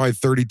probably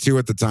 32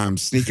 at the time,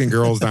 sneaking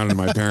girls down to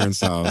my parents'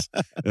 house.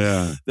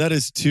 Yeah, that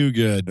is too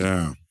good.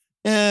 Yeah.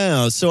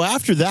 So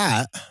after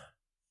that,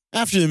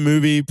 after the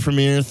movie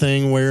premiere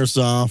thing wears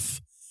off,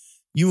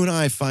 you and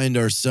I find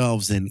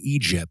ourselves in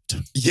Egypt.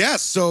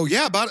 Yes. So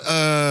yeah, about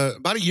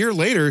a year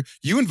later,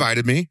 you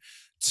invited me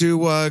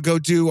to go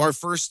do our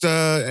first.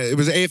 It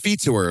was AFE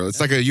tour. It's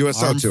like a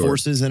USO Armed tour.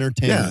 Forces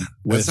Entertainment. Yeah,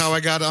 with that's how I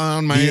got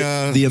on my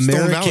the Stolen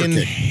Valor American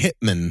kick.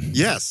 Hitman.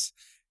 Yes.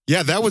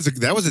 Yeah, that was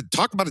a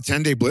talk about a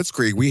 10-day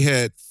blitzkrieg. We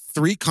hit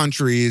 3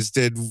 countries,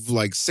 did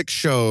like 6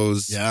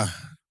 shows. Yeah.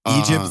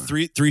 Egypt,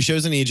 three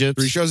shows in Egypt.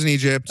 3 shows in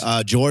Egypt.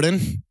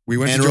 Jordan. We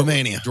went and to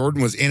Romania.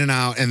 Jordan was in and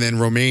out, and then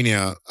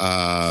Romania.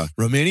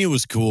 Romania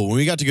was cool. When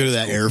we got to go to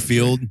that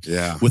airfield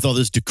Yeah. with all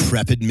those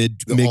decrepit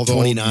mid All the old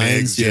 29s.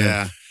 MiGs,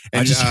 yeah.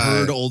 I just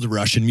heard old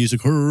Russian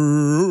music.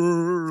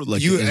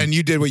 Like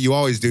you did what you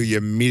always do. You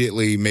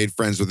immediately made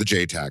friends with the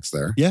JTACs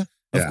there. Yeah,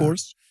 of Yeah.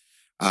 course.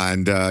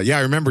 And I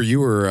remember you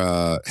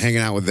were hanging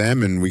out with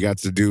them, and we got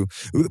to do.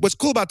 What's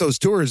cool about those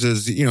tours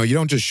is, you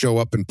don't just show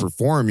up and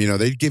perform.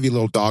 They give you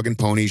little dog and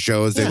pony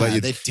shows. They let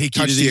you they take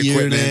you touch to the the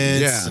equipment.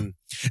 units. Yeah. And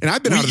And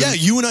I've been out of the,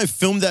 you and I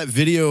filmed that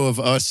video of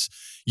us,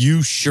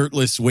 you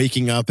shirtless,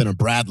 waking up in a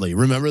Bradley.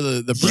 Remember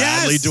the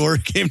Bradley Yes! door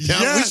came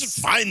down? Yes! We should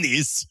find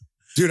these.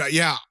 dude.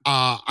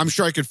 I'm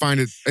sure I could find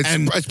it.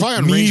 And It's probably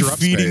on Me Ranger Up's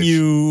feeding page.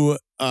 you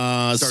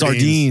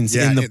sardines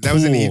in the that pool.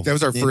 was that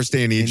was our first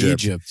day in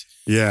Egypt.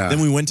 Yeah. Then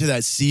we went to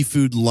that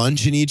seafood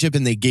lunch in Egypt,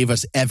 and they gave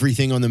us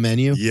everything on the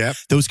menu. Yep.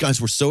 Those guys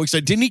were so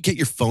excited. Didn't he get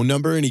your phone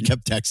number and he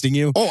kept texting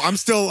you? Oh, I'm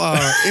still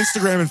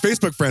Instagram and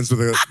Facebook friends with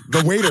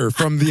the waiter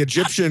from the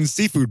Egyptian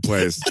seafood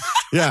place.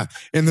 Yeah,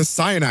 in the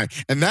Sinai.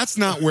 And that's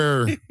not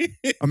where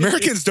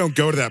Americans don't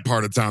go to that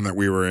part of town that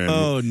we were in.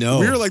 Oh, no.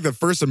 We were like the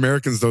first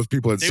Americans those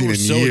people had They seen were in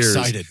so years.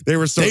 excited. They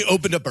were so They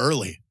opened up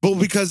early. well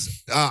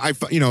because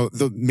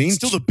the main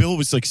Still, the bill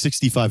was like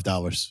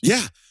 $65.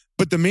 yeah.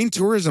 But the main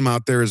tourism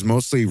out there is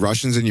mostly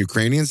Russians and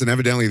Ukrainians, and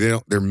evidently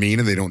they're mean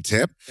and they don't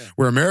tip. Yeah.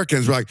 Where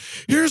Americans were like,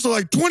 here's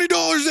like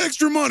 $20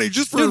 extra money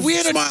just for Dude, we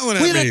had smiling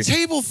we at had me. a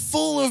table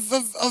full of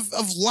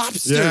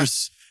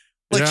lobsters.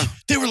 Like Yeah.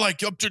 they were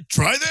like, up to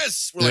try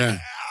this. We're like,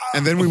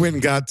 And then we went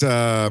and got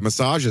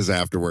massages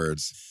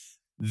afterwards.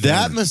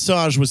 that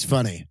massage was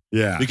funny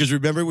Yeah. because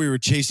remember we were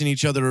chasing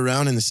each other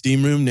around in the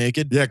steam room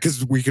naked. Yeah,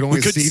 because we could only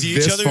couldn't see see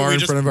each this other, far we in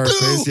just front of our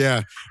blew. face.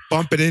 Yeah.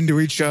 Bumping into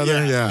each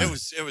other. Yeah. It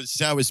was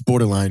that was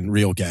borderline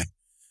real gay.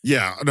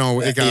 Yeah. No,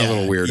 it got a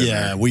little weird. in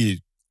Yeah, there.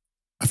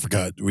 I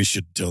forgot we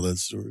should tell that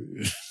story.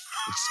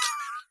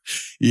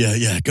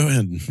 Yeah, go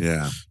ahead.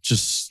 Yeah.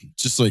 Just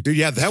like Dude,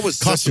 yeah, that was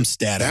cause such some a,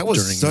 static. that was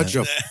during such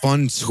that. a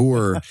fun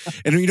tour.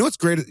 And you know what's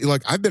great?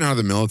 Like, I've been out of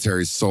the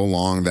military so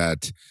long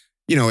that,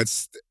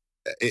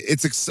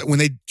 it's when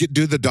they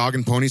do the dog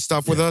and pony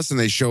stuff with us and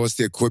they show us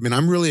the equipment.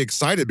 I'm really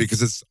excited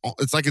because it's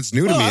like it's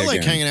new to me. I like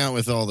again. hanging out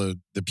with all the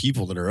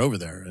people that are over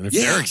there. And if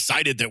Yeah. they're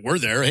excited that we're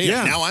there, hey,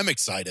 Yeah. now I'm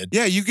excited.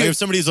 Yeah, you Like get if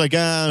somebody's like,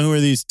 who are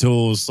these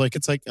tools? Like,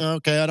 it's like,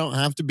 okay, I don't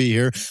have to be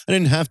here. I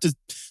didn't have to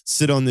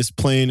sit on this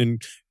plane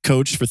and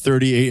coach for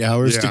 38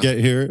 hours to Yeah. get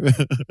here.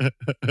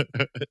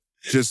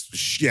 just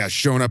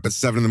showing up at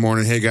 7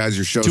 a.m. Hey guys,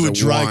 your show's To a at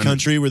dry 1.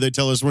 country where they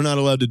tell us we're not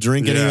allowed to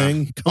drink Yeah.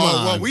 anything. Come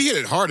on. Well, we hit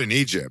it hard in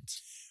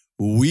Egypt.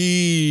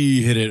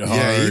 We hit it hard.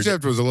 Yeah,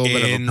 Egypt was a little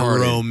bit of in a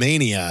party.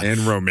 Romania.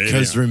 In Romania.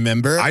 Because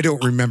remember, I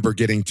don't remember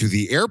getting to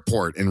the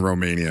airport in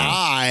Romania.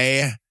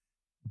 I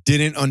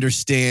didn't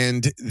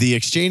understand the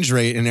exchange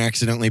rate and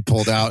accidentally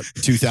pulled out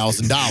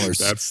 $2,000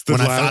 That's the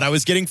when I last- thought I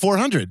was getting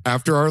 $400.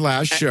 After our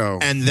last show.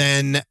 And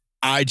then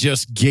I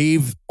just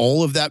gave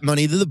all of that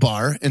money to the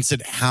bar and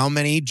said, how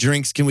many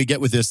drinks can we get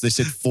with this? They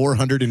said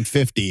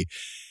 450.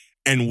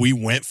 And we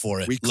went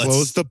for it. We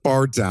closed the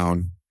bar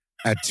down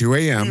at 2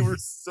 a.m.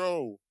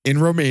 so in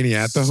Romania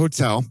at the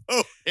hotel.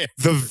 yeah.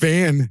 The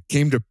van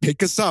came to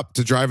pick us up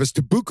to drive us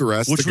to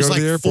Bucharest Which to was go to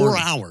the like airport. 4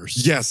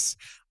 hours. Yes.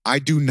 I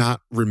do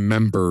not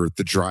remember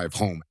the drive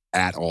home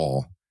at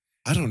all.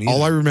 I don't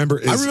All I remember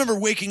is I remember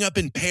waking up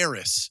in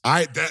Paris.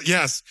 I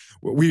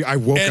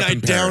woke And up I in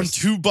downed Paris.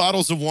 2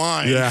 bottles of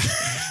wine. Yeah.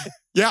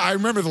 Yeah, I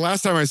remember the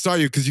last time I saw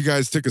you because you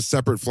guys took a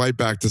separate flight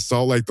back to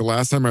Salt Lake. The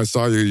last time I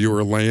saw you, you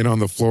were laying on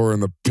the floor in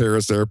the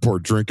Paris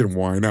airport drinking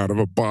wine out of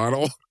a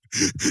bottle.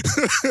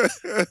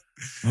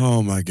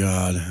 Oh my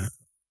God.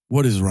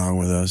 What is wrong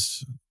with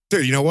us?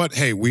 Dude, you know what?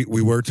 Hey, we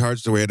worked hard,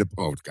 so we had to.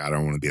 Oh God, I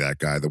don't want to be that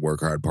guy, the work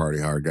hard, party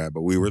hard guy,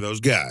 but we were those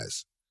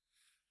guys.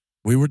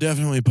 We were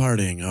definitely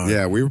partying hard.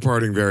 Yeah, we were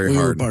partying very we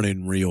hard. were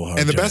partying real hard.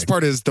 And the best Jack.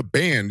 part is the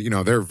band,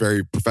 they're a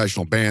very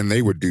professional band.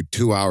 They would do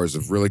 2 hours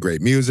of really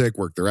great music,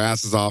 work their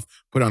asses off,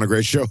 put on a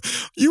great show.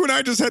 You and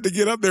I just had to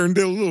get up there and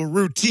do a little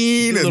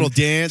routine. a and little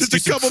dance, just do a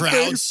some couple crowd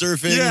things.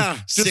 surfing. Yeah,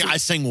 I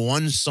sang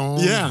one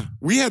song. Yeah,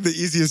 we had the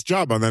easiest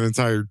job on that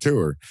entire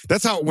tour.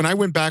 That's how, when I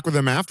went back with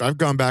them after, I've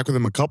gone back with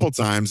them a couple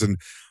times and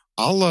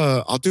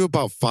I'll do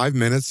about 5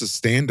 minutes of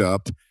stand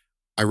up.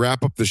 I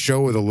wrap up the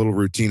show with a little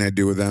routine I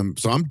do with them.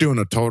 So I'm doing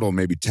a total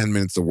maybe 10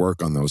 minutes of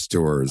work on those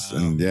tours. Wow.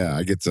 And yeah,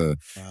 I get to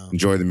Wow.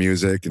 enjoy the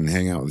music and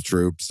hang out with the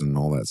troops and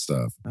all that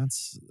stuff.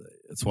 That's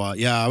why.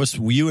 Yeah,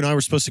 you and I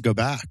were supposed to go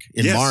back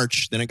in Yes.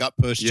 March. Then it got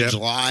pushed Yep. to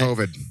July.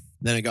 COVID.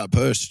 Then it got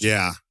pushed.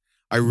 Yeah.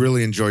 I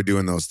really enjoy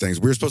doing those things.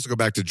 We were supposed to go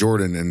back to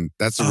Jordan and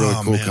that's a really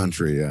Oh, cool man.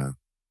 country. Yeah.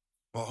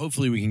 Well,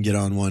 hopefully we can get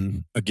on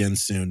one again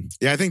soon.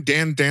 Yeah, I think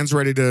Dan's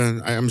ready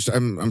to.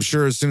 I'm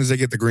sure as soon as they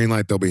get the green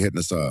light, they'll be hitting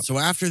us up. So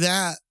after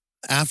that,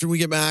 after we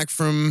get back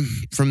from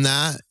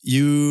that,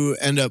 you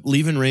end up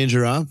leaving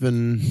Ranger Up,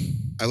 and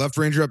I left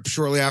Ranger Up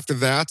shortly after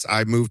that.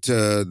 I moved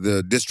to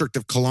the District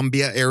of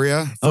Columbia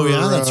area. Oh,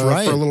 yeah, that's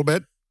right. For a little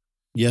bit.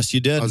 yes, you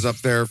did. I was up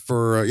there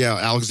for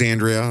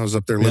Alexandria. I was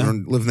up there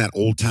living that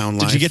old town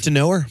life. Did you get to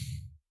know her,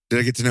 Did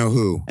I get to know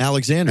who?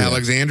 Alexandria?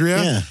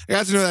 Alexandria? Yeah. I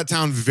got to know that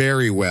town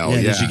very well.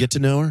 Yeah. Did you get to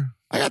know her?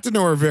 I got to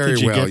know her very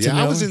Did you well. get to Yeah,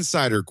 I know was her?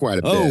 inside her quite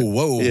a bit. Oh,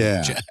 whoa,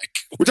 Yeah. Jack.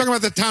 We're talking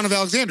about the town of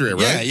Alexandria,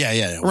 right?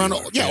 Yeah. Around,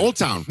 Old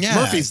Town. Yeah.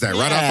 Murphy's there,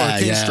 right off of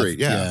King Street.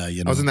 Yeah.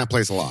 you I know. was in that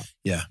place a lot.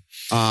 Yeah.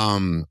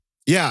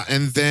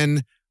 And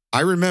then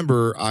I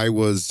remember I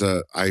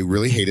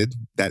really hated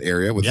that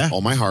area with all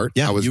my heart.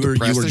 Yeah, I was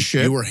depressed as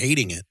shit. You were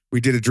hating it. We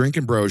did a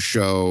Drinking Bros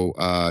show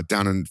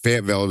down in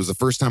Fayetteville. It was the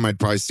first time I'd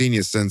probably seen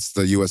you since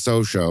the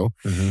USO show.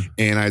 Mm-hmm.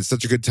 And I had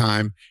such a good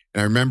time. And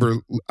I remember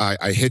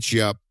I hit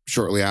you up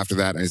shortly after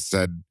that and I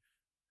said,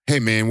 hey,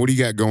 man, what do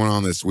you got going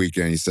on this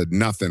weekend? He said,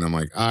 nothing. I'm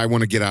like, I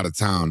want to get out of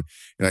town.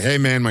 You're like, hey,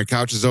 man, my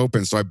couch is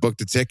open. So I booked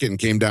a ticket and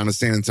came down to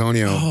San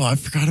Antonio. Oh, I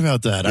forgot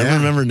about that. I Yeah.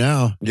 remember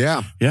now.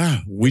 Yeah. Yeah.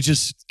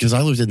 Because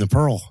I lived in the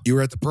Pearl. You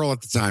were at the Pearl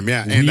at the time.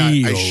 Yeah. And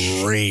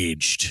we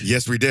raged.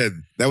 Yes, we did.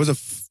 That was a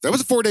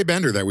 4-day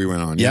bender that we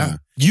went on. Yeah.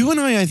 You and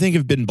I think,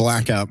 have been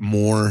blackout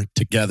more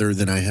together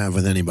than I have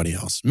with anybody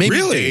else. Maybe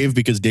Really? Dave,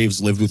 because Dave's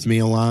lived with me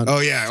a lot. Oh,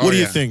 yeah. What do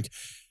you think?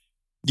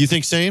 Do you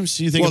think same?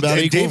 Do you think about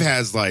Dave, equal? Dave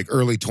has like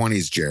early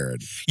 20s,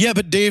 Jared. Yeah,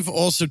 but Dave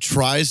also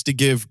tries to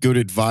give good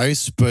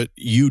advice, but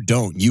you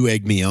don't. You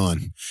egg me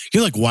on.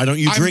 You're like, why don't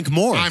you drink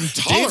more? I'm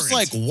tolerant. Dave's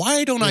like,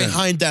 why don't I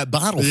hide that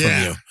bottle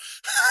Yeah. from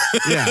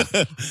you? Yeah.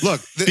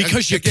 Look.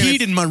 Because you again,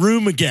 peed in my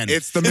room again.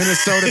 It's the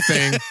Minnesota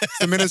thing. It's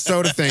the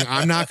Minnesota thing.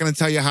 I'm not going to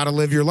tell you how to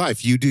live your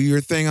life. You do your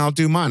thing. I'll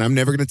do mine. I'm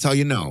never going to tell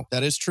you no.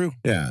 That is true.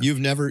 Yeah.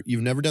 You've never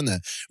done that.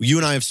 You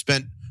and I have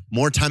spent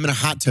more time in a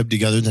hot tub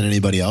together than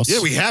anybody else. Yeah,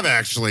 we have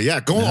actually.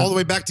 Yeah. Going all the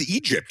way back to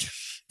Egypt.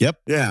 Yep.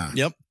 Yeah.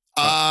 Yep.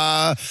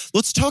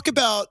 Let's talk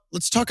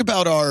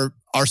about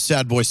our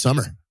sad boy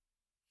summer.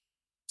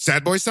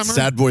 Sad boy summer?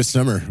 Sad boy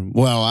summer.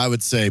 Well, I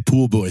would say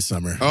pool boy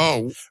summer.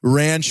 Oh.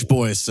 Ranch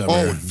boy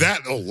summer.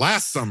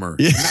 Last summer.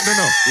 Yeah.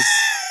 No.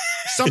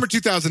 Summer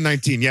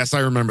 2019. Yes, I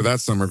remember that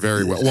summer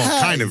very well.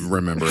 Well, kind of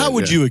remember. How it,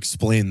 would yeah. you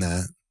explain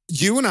that?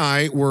 You and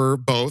I were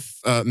both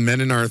men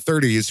in our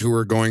 30s who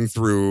were going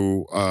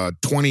through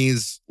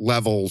 20s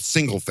level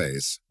single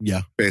phase.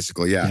 Yeah.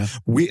 Basically, yeah.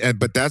 We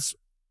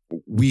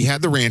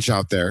had the ranch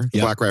out there, the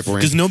Yep. Black Rifle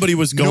Ranch. Because nobody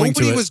was going to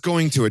it. Nobody was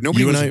going to it.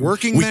 Nobody You and was I-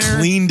 working we there.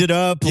 cleaned it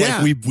up.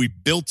 Yeah. Like we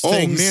built Oh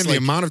things. man, the like,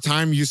 amount of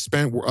time you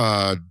spent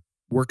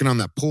working on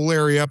that pool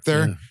area up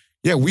there. Yeah.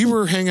 Yeah, we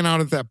were hanging out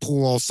at that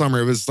pool all summer.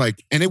 It was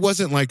like, and it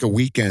wasn't like a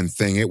weekend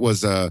thing. It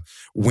was a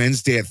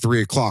Wednesday at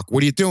 3:00.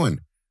 What are you doing?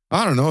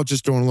 I don't know,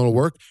 just doing a little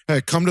work.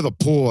 Hey, come to the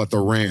pool at the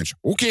ranch.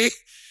 Okay.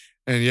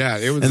 And yeah,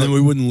 it was. and then we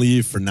wouldn't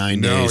leave for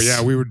 9 no, days.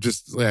 yeah, we were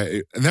just,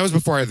 and that was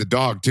before I had the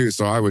dog too.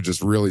 So I would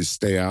just really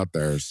stay out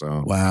there.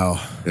 So Wow.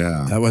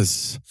 yeah. That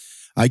was,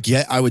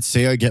 I would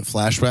say I get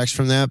flashbacks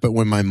from that, but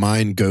when my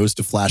mind goes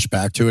to flash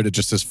back to it, it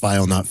just says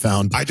file not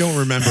found. I don't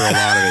remember a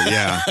lot of it.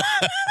 Yeah.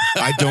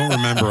 I don't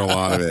remember a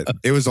lot of it.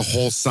 It was a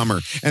whole summer.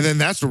 And then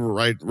that's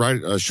right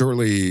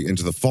shortly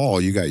into the fall,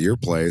 you got your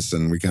place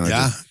and we kind of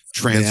just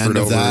transferred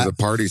of over that, to the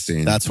party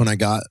scene. That's when I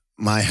got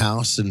my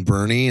house in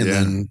Bernie. And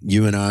then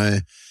you and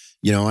I,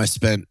 I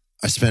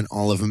spent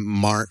all of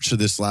March of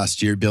this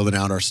last year building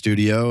out our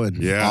studio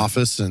and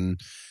office, and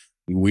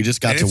we just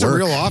got to it's work. a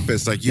real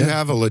office. Like you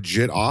have a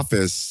legit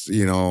office,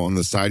 on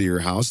the side of your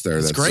house there.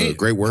 It's That's great. a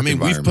great work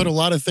environment. We've put a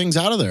lot of things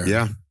out of there.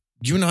 Yeah.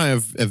 You and I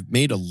have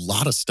made a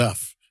lot of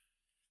stuff.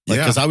 Yeah.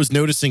 Because I was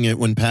noticing it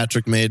when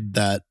Patrick made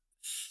that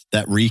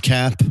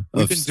recap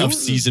We've of been doing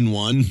season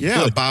 1.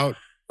 Yeah, Like, about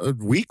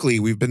weekly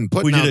we've been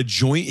putting we out. did a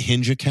joint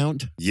Hinge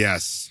account.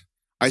 Yes.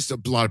 A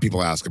lot of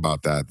people ask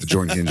about that, the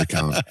joint Hinge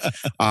account.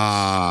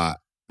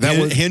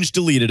 Hinge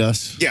deleted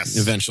us. Yes.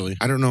 Eventually.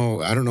 I don't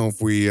know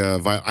if we I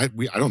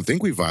don't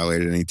think we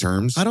violated any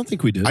terms. I don't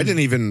think we did. I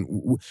didn't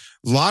even.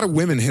 A lot of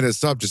women hit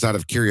us up just out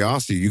of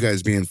curiosity. You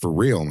guys being for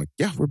real? I'm like,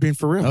 yeah, we're being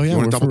for real. Oh, yeah, you want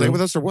we're to double for date real.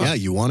 with us or what? Yeah,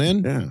 you want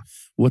in? Yeah,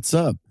 What's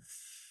up?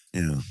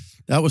 yeah.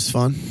 That was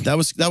fun. That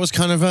was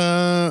kind of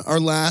our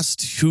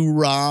last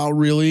hoorah,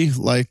 really.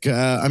 Like, we've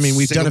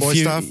Single done a boy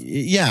few stuff?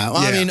 Yeah,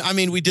 well, Yeah. I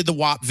mean, we did the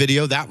WAP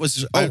video. That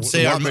was, I'd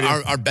say, the our, WAP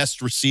video. our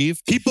best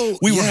received. People,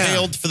 We were yeah.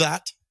 hailed for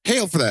that.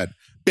 Hail for that.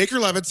 Baker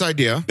Levitt's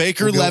idea.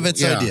 Baker We'll go-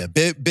 Levitt's yeah. idea.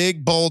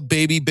 Big, bold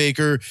baby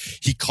Baker.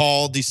 He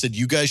called. He said,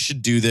 you guys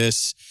should do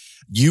this.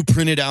 You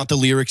printed out the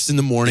lyrics in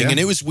the morning.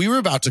 Yeah. And we were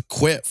about to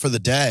quit for the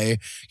day.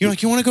 You're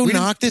like, you want to go We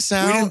knock this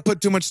out? We didn't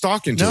put too much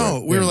stock into it.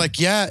 No, we Yeah. were like,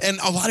 yeah. And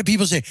a lot of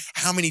people say,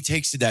 how many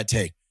takes did that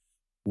take?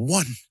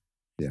 1.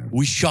 Yeah.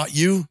 We shot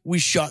you, we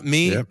shot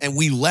me, Yep. and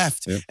we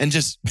left. Yep. And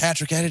just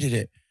Patrick edited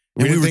it.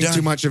 We And didn't were think done.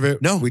 too much of it.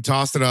 No. We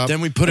tossed it up.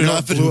 Then we put it And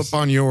up. it blew up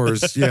on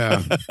yours.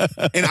 Yeah.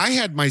 And I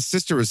had my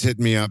sister was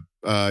hitting me up.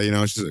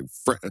 She's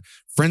like,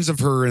 friends of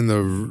hers in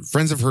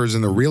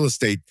the real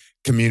estate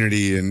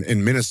community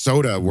in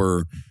Minnesota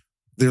where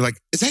they're like,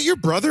 is that your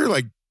brother?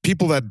 Like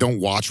people that don't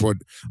watch what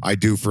I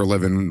do for a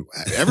living,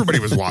 everybody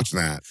was watching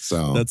that.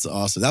 So That's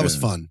awesome. That was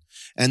fun.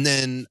 And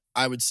then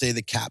I would say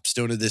the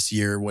capstone of this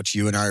year, which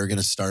you and I are going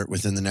to start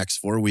within the next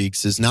 4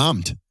 weeks, is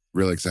Namd,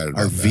 really excited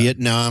about our that.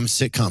 Vietnam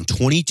sitcom.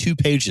 22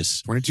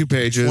 pages. 22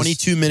 pages.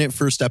 22-minute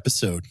first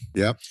episode.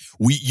 Yep.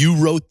 You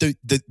wrote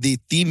the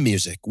theme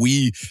music.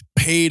 We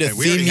paid a Hey,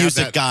 we theme already have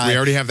music that- guy we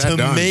already have that to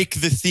done. make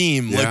the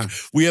theme. Yeah. Like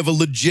we have a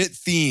legit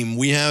theme.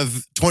 We have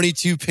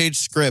 22-page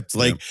script.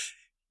 Like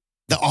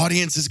the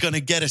audience is going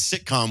to get a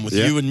sitcom with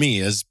Yeah. you and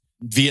me as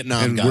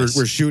Vietnam And guys.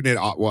 we're shooting it.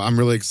 Well, I'm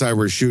really excited.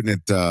 We're shooting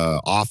it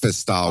office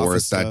style, where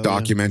Office it's that style, yeah.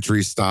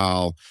 documentary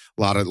style.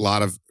 A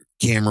lot of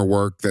camera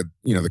work that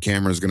the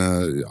camera is going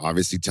to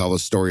obviously tell the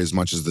story as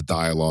much as the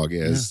dialogue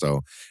is. Yeah.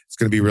 So it's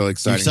going to be really You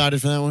exciting.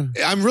 excited for that one?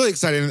 I'm really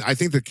excited. I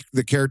think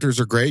the characters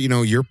are great.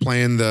 You're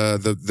playing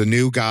the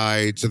new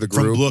guy to the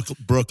From group.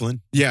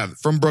 Brooklyn. Yeah,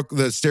 from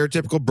the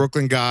stereotypical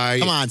Brooklyn guy.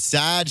 Come on,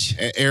 Saj.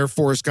 Air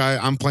Force guy.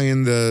 I'm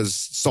playing the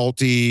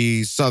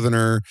salty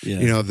Southerner.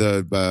 Yeah.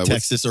 The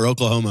Texas or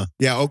Oklahoma.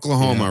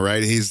 Oklahoma, Yeah.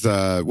 right? He's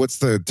what's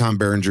the Tom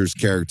Berenger's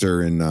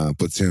character in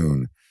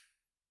Platoon?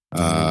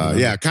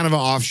 Kind of an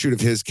offshoot of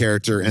his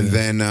character. And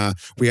then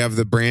we have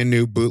the brand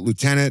new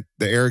lieutenant,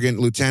 the arrogant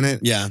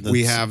lieutenant. Yeah.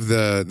 We have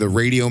the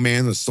radio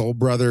man, the soul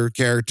brother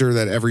character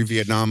that every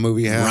Vietnam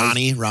movie has.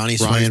 Ronnie's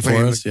Ronnie's playing for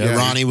playing us. the- Yeah. yeah.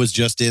 Ronnie was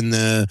just in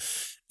the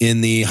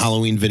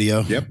Halloween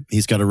video. Yep.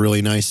 He's got a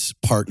really nice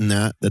part in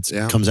that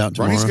comes out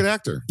tomorrow. Ronnie's a good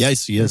actor.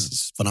 Yes, he is.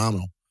 He's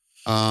phenomenal.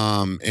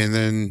 And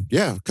then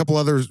a couple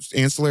other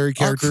ancillary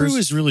characters. Our crew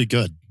is really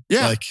good.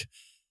 Yeah.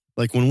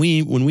 Like when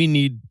we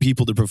need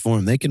people to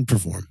perform, they can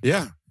perform.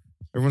 Yeah.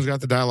 Everyone's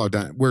got the dialogue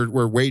done.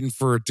 We're waiting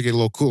for it to get a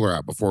little cooler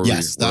out before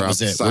Yes, we're that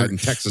was it. outside in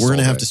Texas. We're all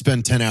gonna have day. to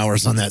spend 10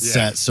 hours on that Yeah.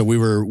 set.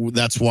 So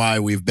that's why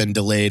we've been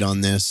delayed on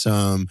this.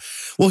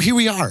 Well, here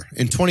we are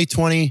in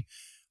 2020,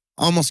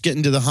 almost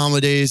getting to the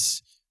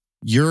holidays.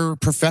 Your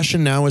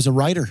profession now is a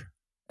writer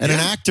and an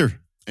Yeah. actor.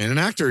 And an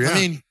actor, yeah. I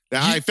mean,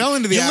 I fell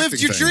into the you acting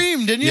lived your thing.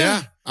 dream, didn't you?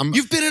 Yeah.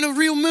 You've been in a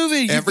real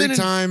movie. Every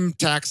time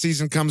tax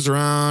season comes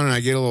around and I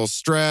get a little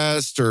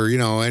stressed or,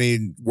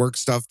 any work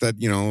stuff that,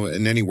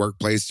 in any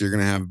workplace, you're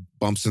going to have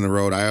bumps in the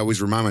road. I always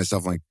remind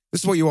myself, like,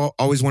 this is what you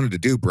always wanted to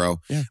do, bro.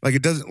 Yeah. Like,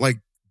 it doesn't, like,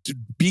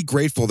 be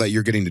grateful that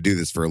you're getting to do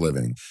this for a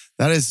living.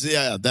 That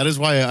is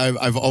why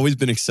I've always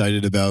been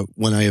excited about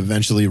when I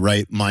eventually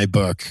write my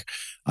book.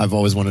 I've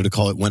always wanted to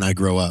call it When I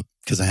Grow Up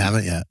because I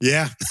haven't yet.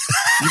 Yeah.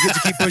 You get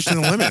to keep pushing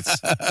the limits.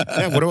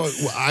 Yeah. What do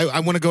I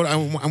want to go to, I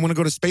want to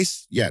go to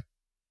space yet.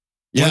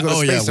 Yeah. Wanna go to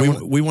Oh, yeah.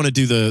 space. We want to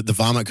do the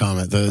vomit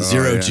comet, the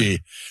zero yeah. G.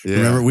 Yeah.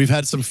 Remember, we've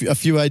had a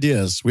few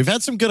ideas. We've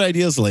had some good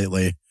ideas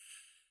lately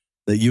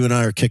that you and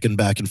I are kicking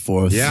back and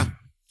forth. Yeah.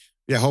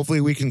 Yeah. Hopefully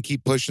we can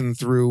keep pushing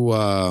through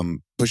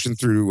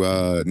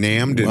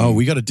NAMD. And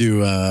We got to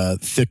do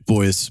Thick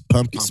Boys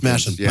Pumpkins,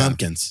 smashing yeah.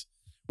 pumpkins.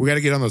 we got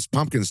to get on those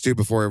pumpkins too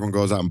before everyone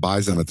goes out and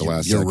buys them at the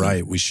last You're second.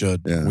 right. We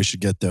should. Yeah. We should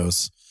get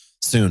those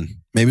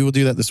soon. Maybe we'll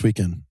do that this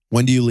weekend.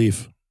 When do you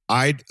leave?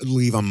 I'd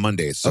leave on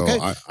Monday, so Okay. I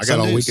got all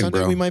Sunday, weekend,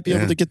 bro. We might be Yeah.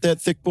 able to get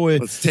that Thick Boy.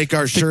 Let's take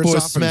our Thick shirts boy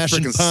off and smashing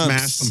freaking pumps.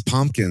 smash some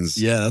pumpkins.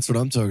 Yeah, that's what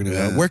I'm talking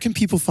about. Yeah. Where can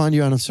people find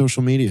you on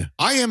social media?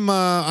 I am.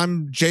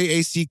 I'm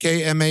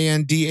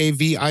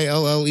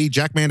JACKMANDAVILLE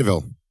Jack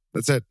Mandeville.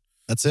 That's it.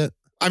 That's it.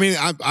 I mean,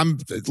 I'm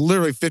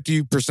literally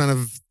 50%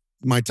 of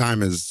my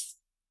time is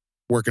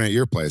working at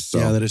your place. So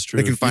yeah, that is true.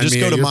 they can You find just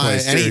me go at to your my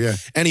place too, yeah.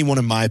 any one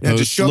of my Yeah, posts.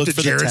 just show up look to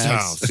for the Jared's tags.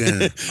 house.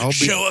 Yeah. I'll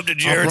Show up to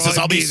Jared's house.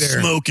 I'll probably be be there.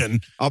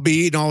 smoking. I'll be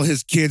eating all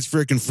his kids'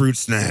 freaking fruit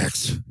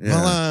snacks.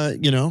 Yeah.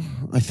 Well,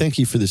 I thank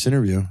you for this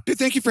interview. Dude,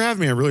 thank you for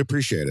having me. I really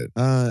appreciate it.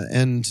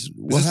 And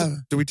we'll have.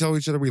 Do we tell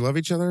each other we love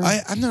each other?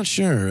 I'm not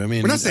sure. I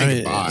mean, We're not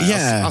saying goodbye.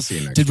 Yeah. I'll see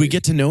you next Did we week.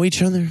 get to know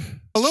each other?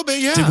 A little bit,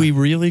 yeah. Did we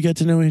really get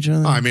to know each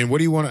other? I mean, what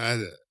do you want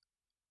to?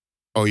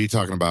 You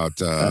talking about?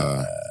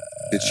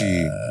 Did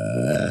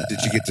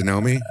she get to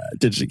know me?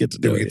 Did she get to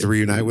Did know we get to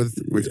reunite with?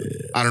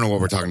 I don't know what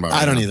we're talking about.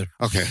 I right don't now. either.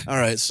 Okay. All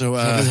right. So,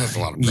 That's a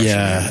lot of pressure,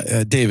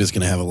 yeah, Dave is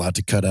going to have a lot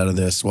to cut out of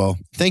this. Well,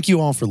 thank you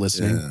all for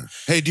listening. Yeah.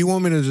 Hey, do you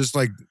want me to just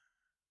like?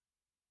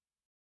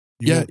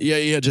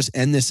 Yeah. Just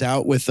end this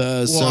out with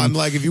Well, I'm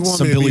like, if you want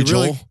some me to Billy be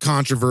really Joel.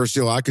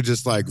 controversial, I could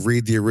just like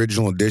read the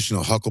original edition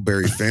of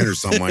Huckleberry Finn or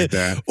something like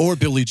that. or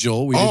Billy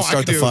Joel. We Oh, didn't I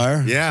start could the do-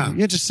 fire. yeah.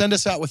 Yeah. Just send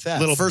us out with that.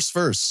 Little- first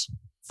verse.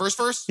 First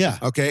verse? Yeah.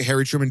 Okay.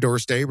 Harry Truman,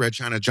 Doris Day, Red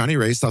China, Johnny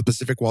Ray, South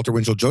Pacific, Walter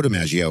Winchell, Joe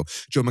DiMaggio,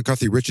 Joe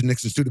McCarthy, Richard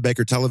Nixon,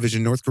 Studebaker,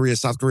 Television, North Korea,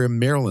 South Korea,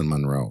 Marilyn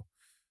Monroe.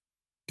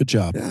 Good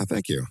job. Yeah,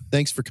 thank you.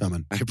 Thanks for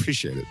coming. I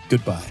appreciate it.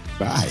 Goodbye.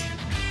 Bye.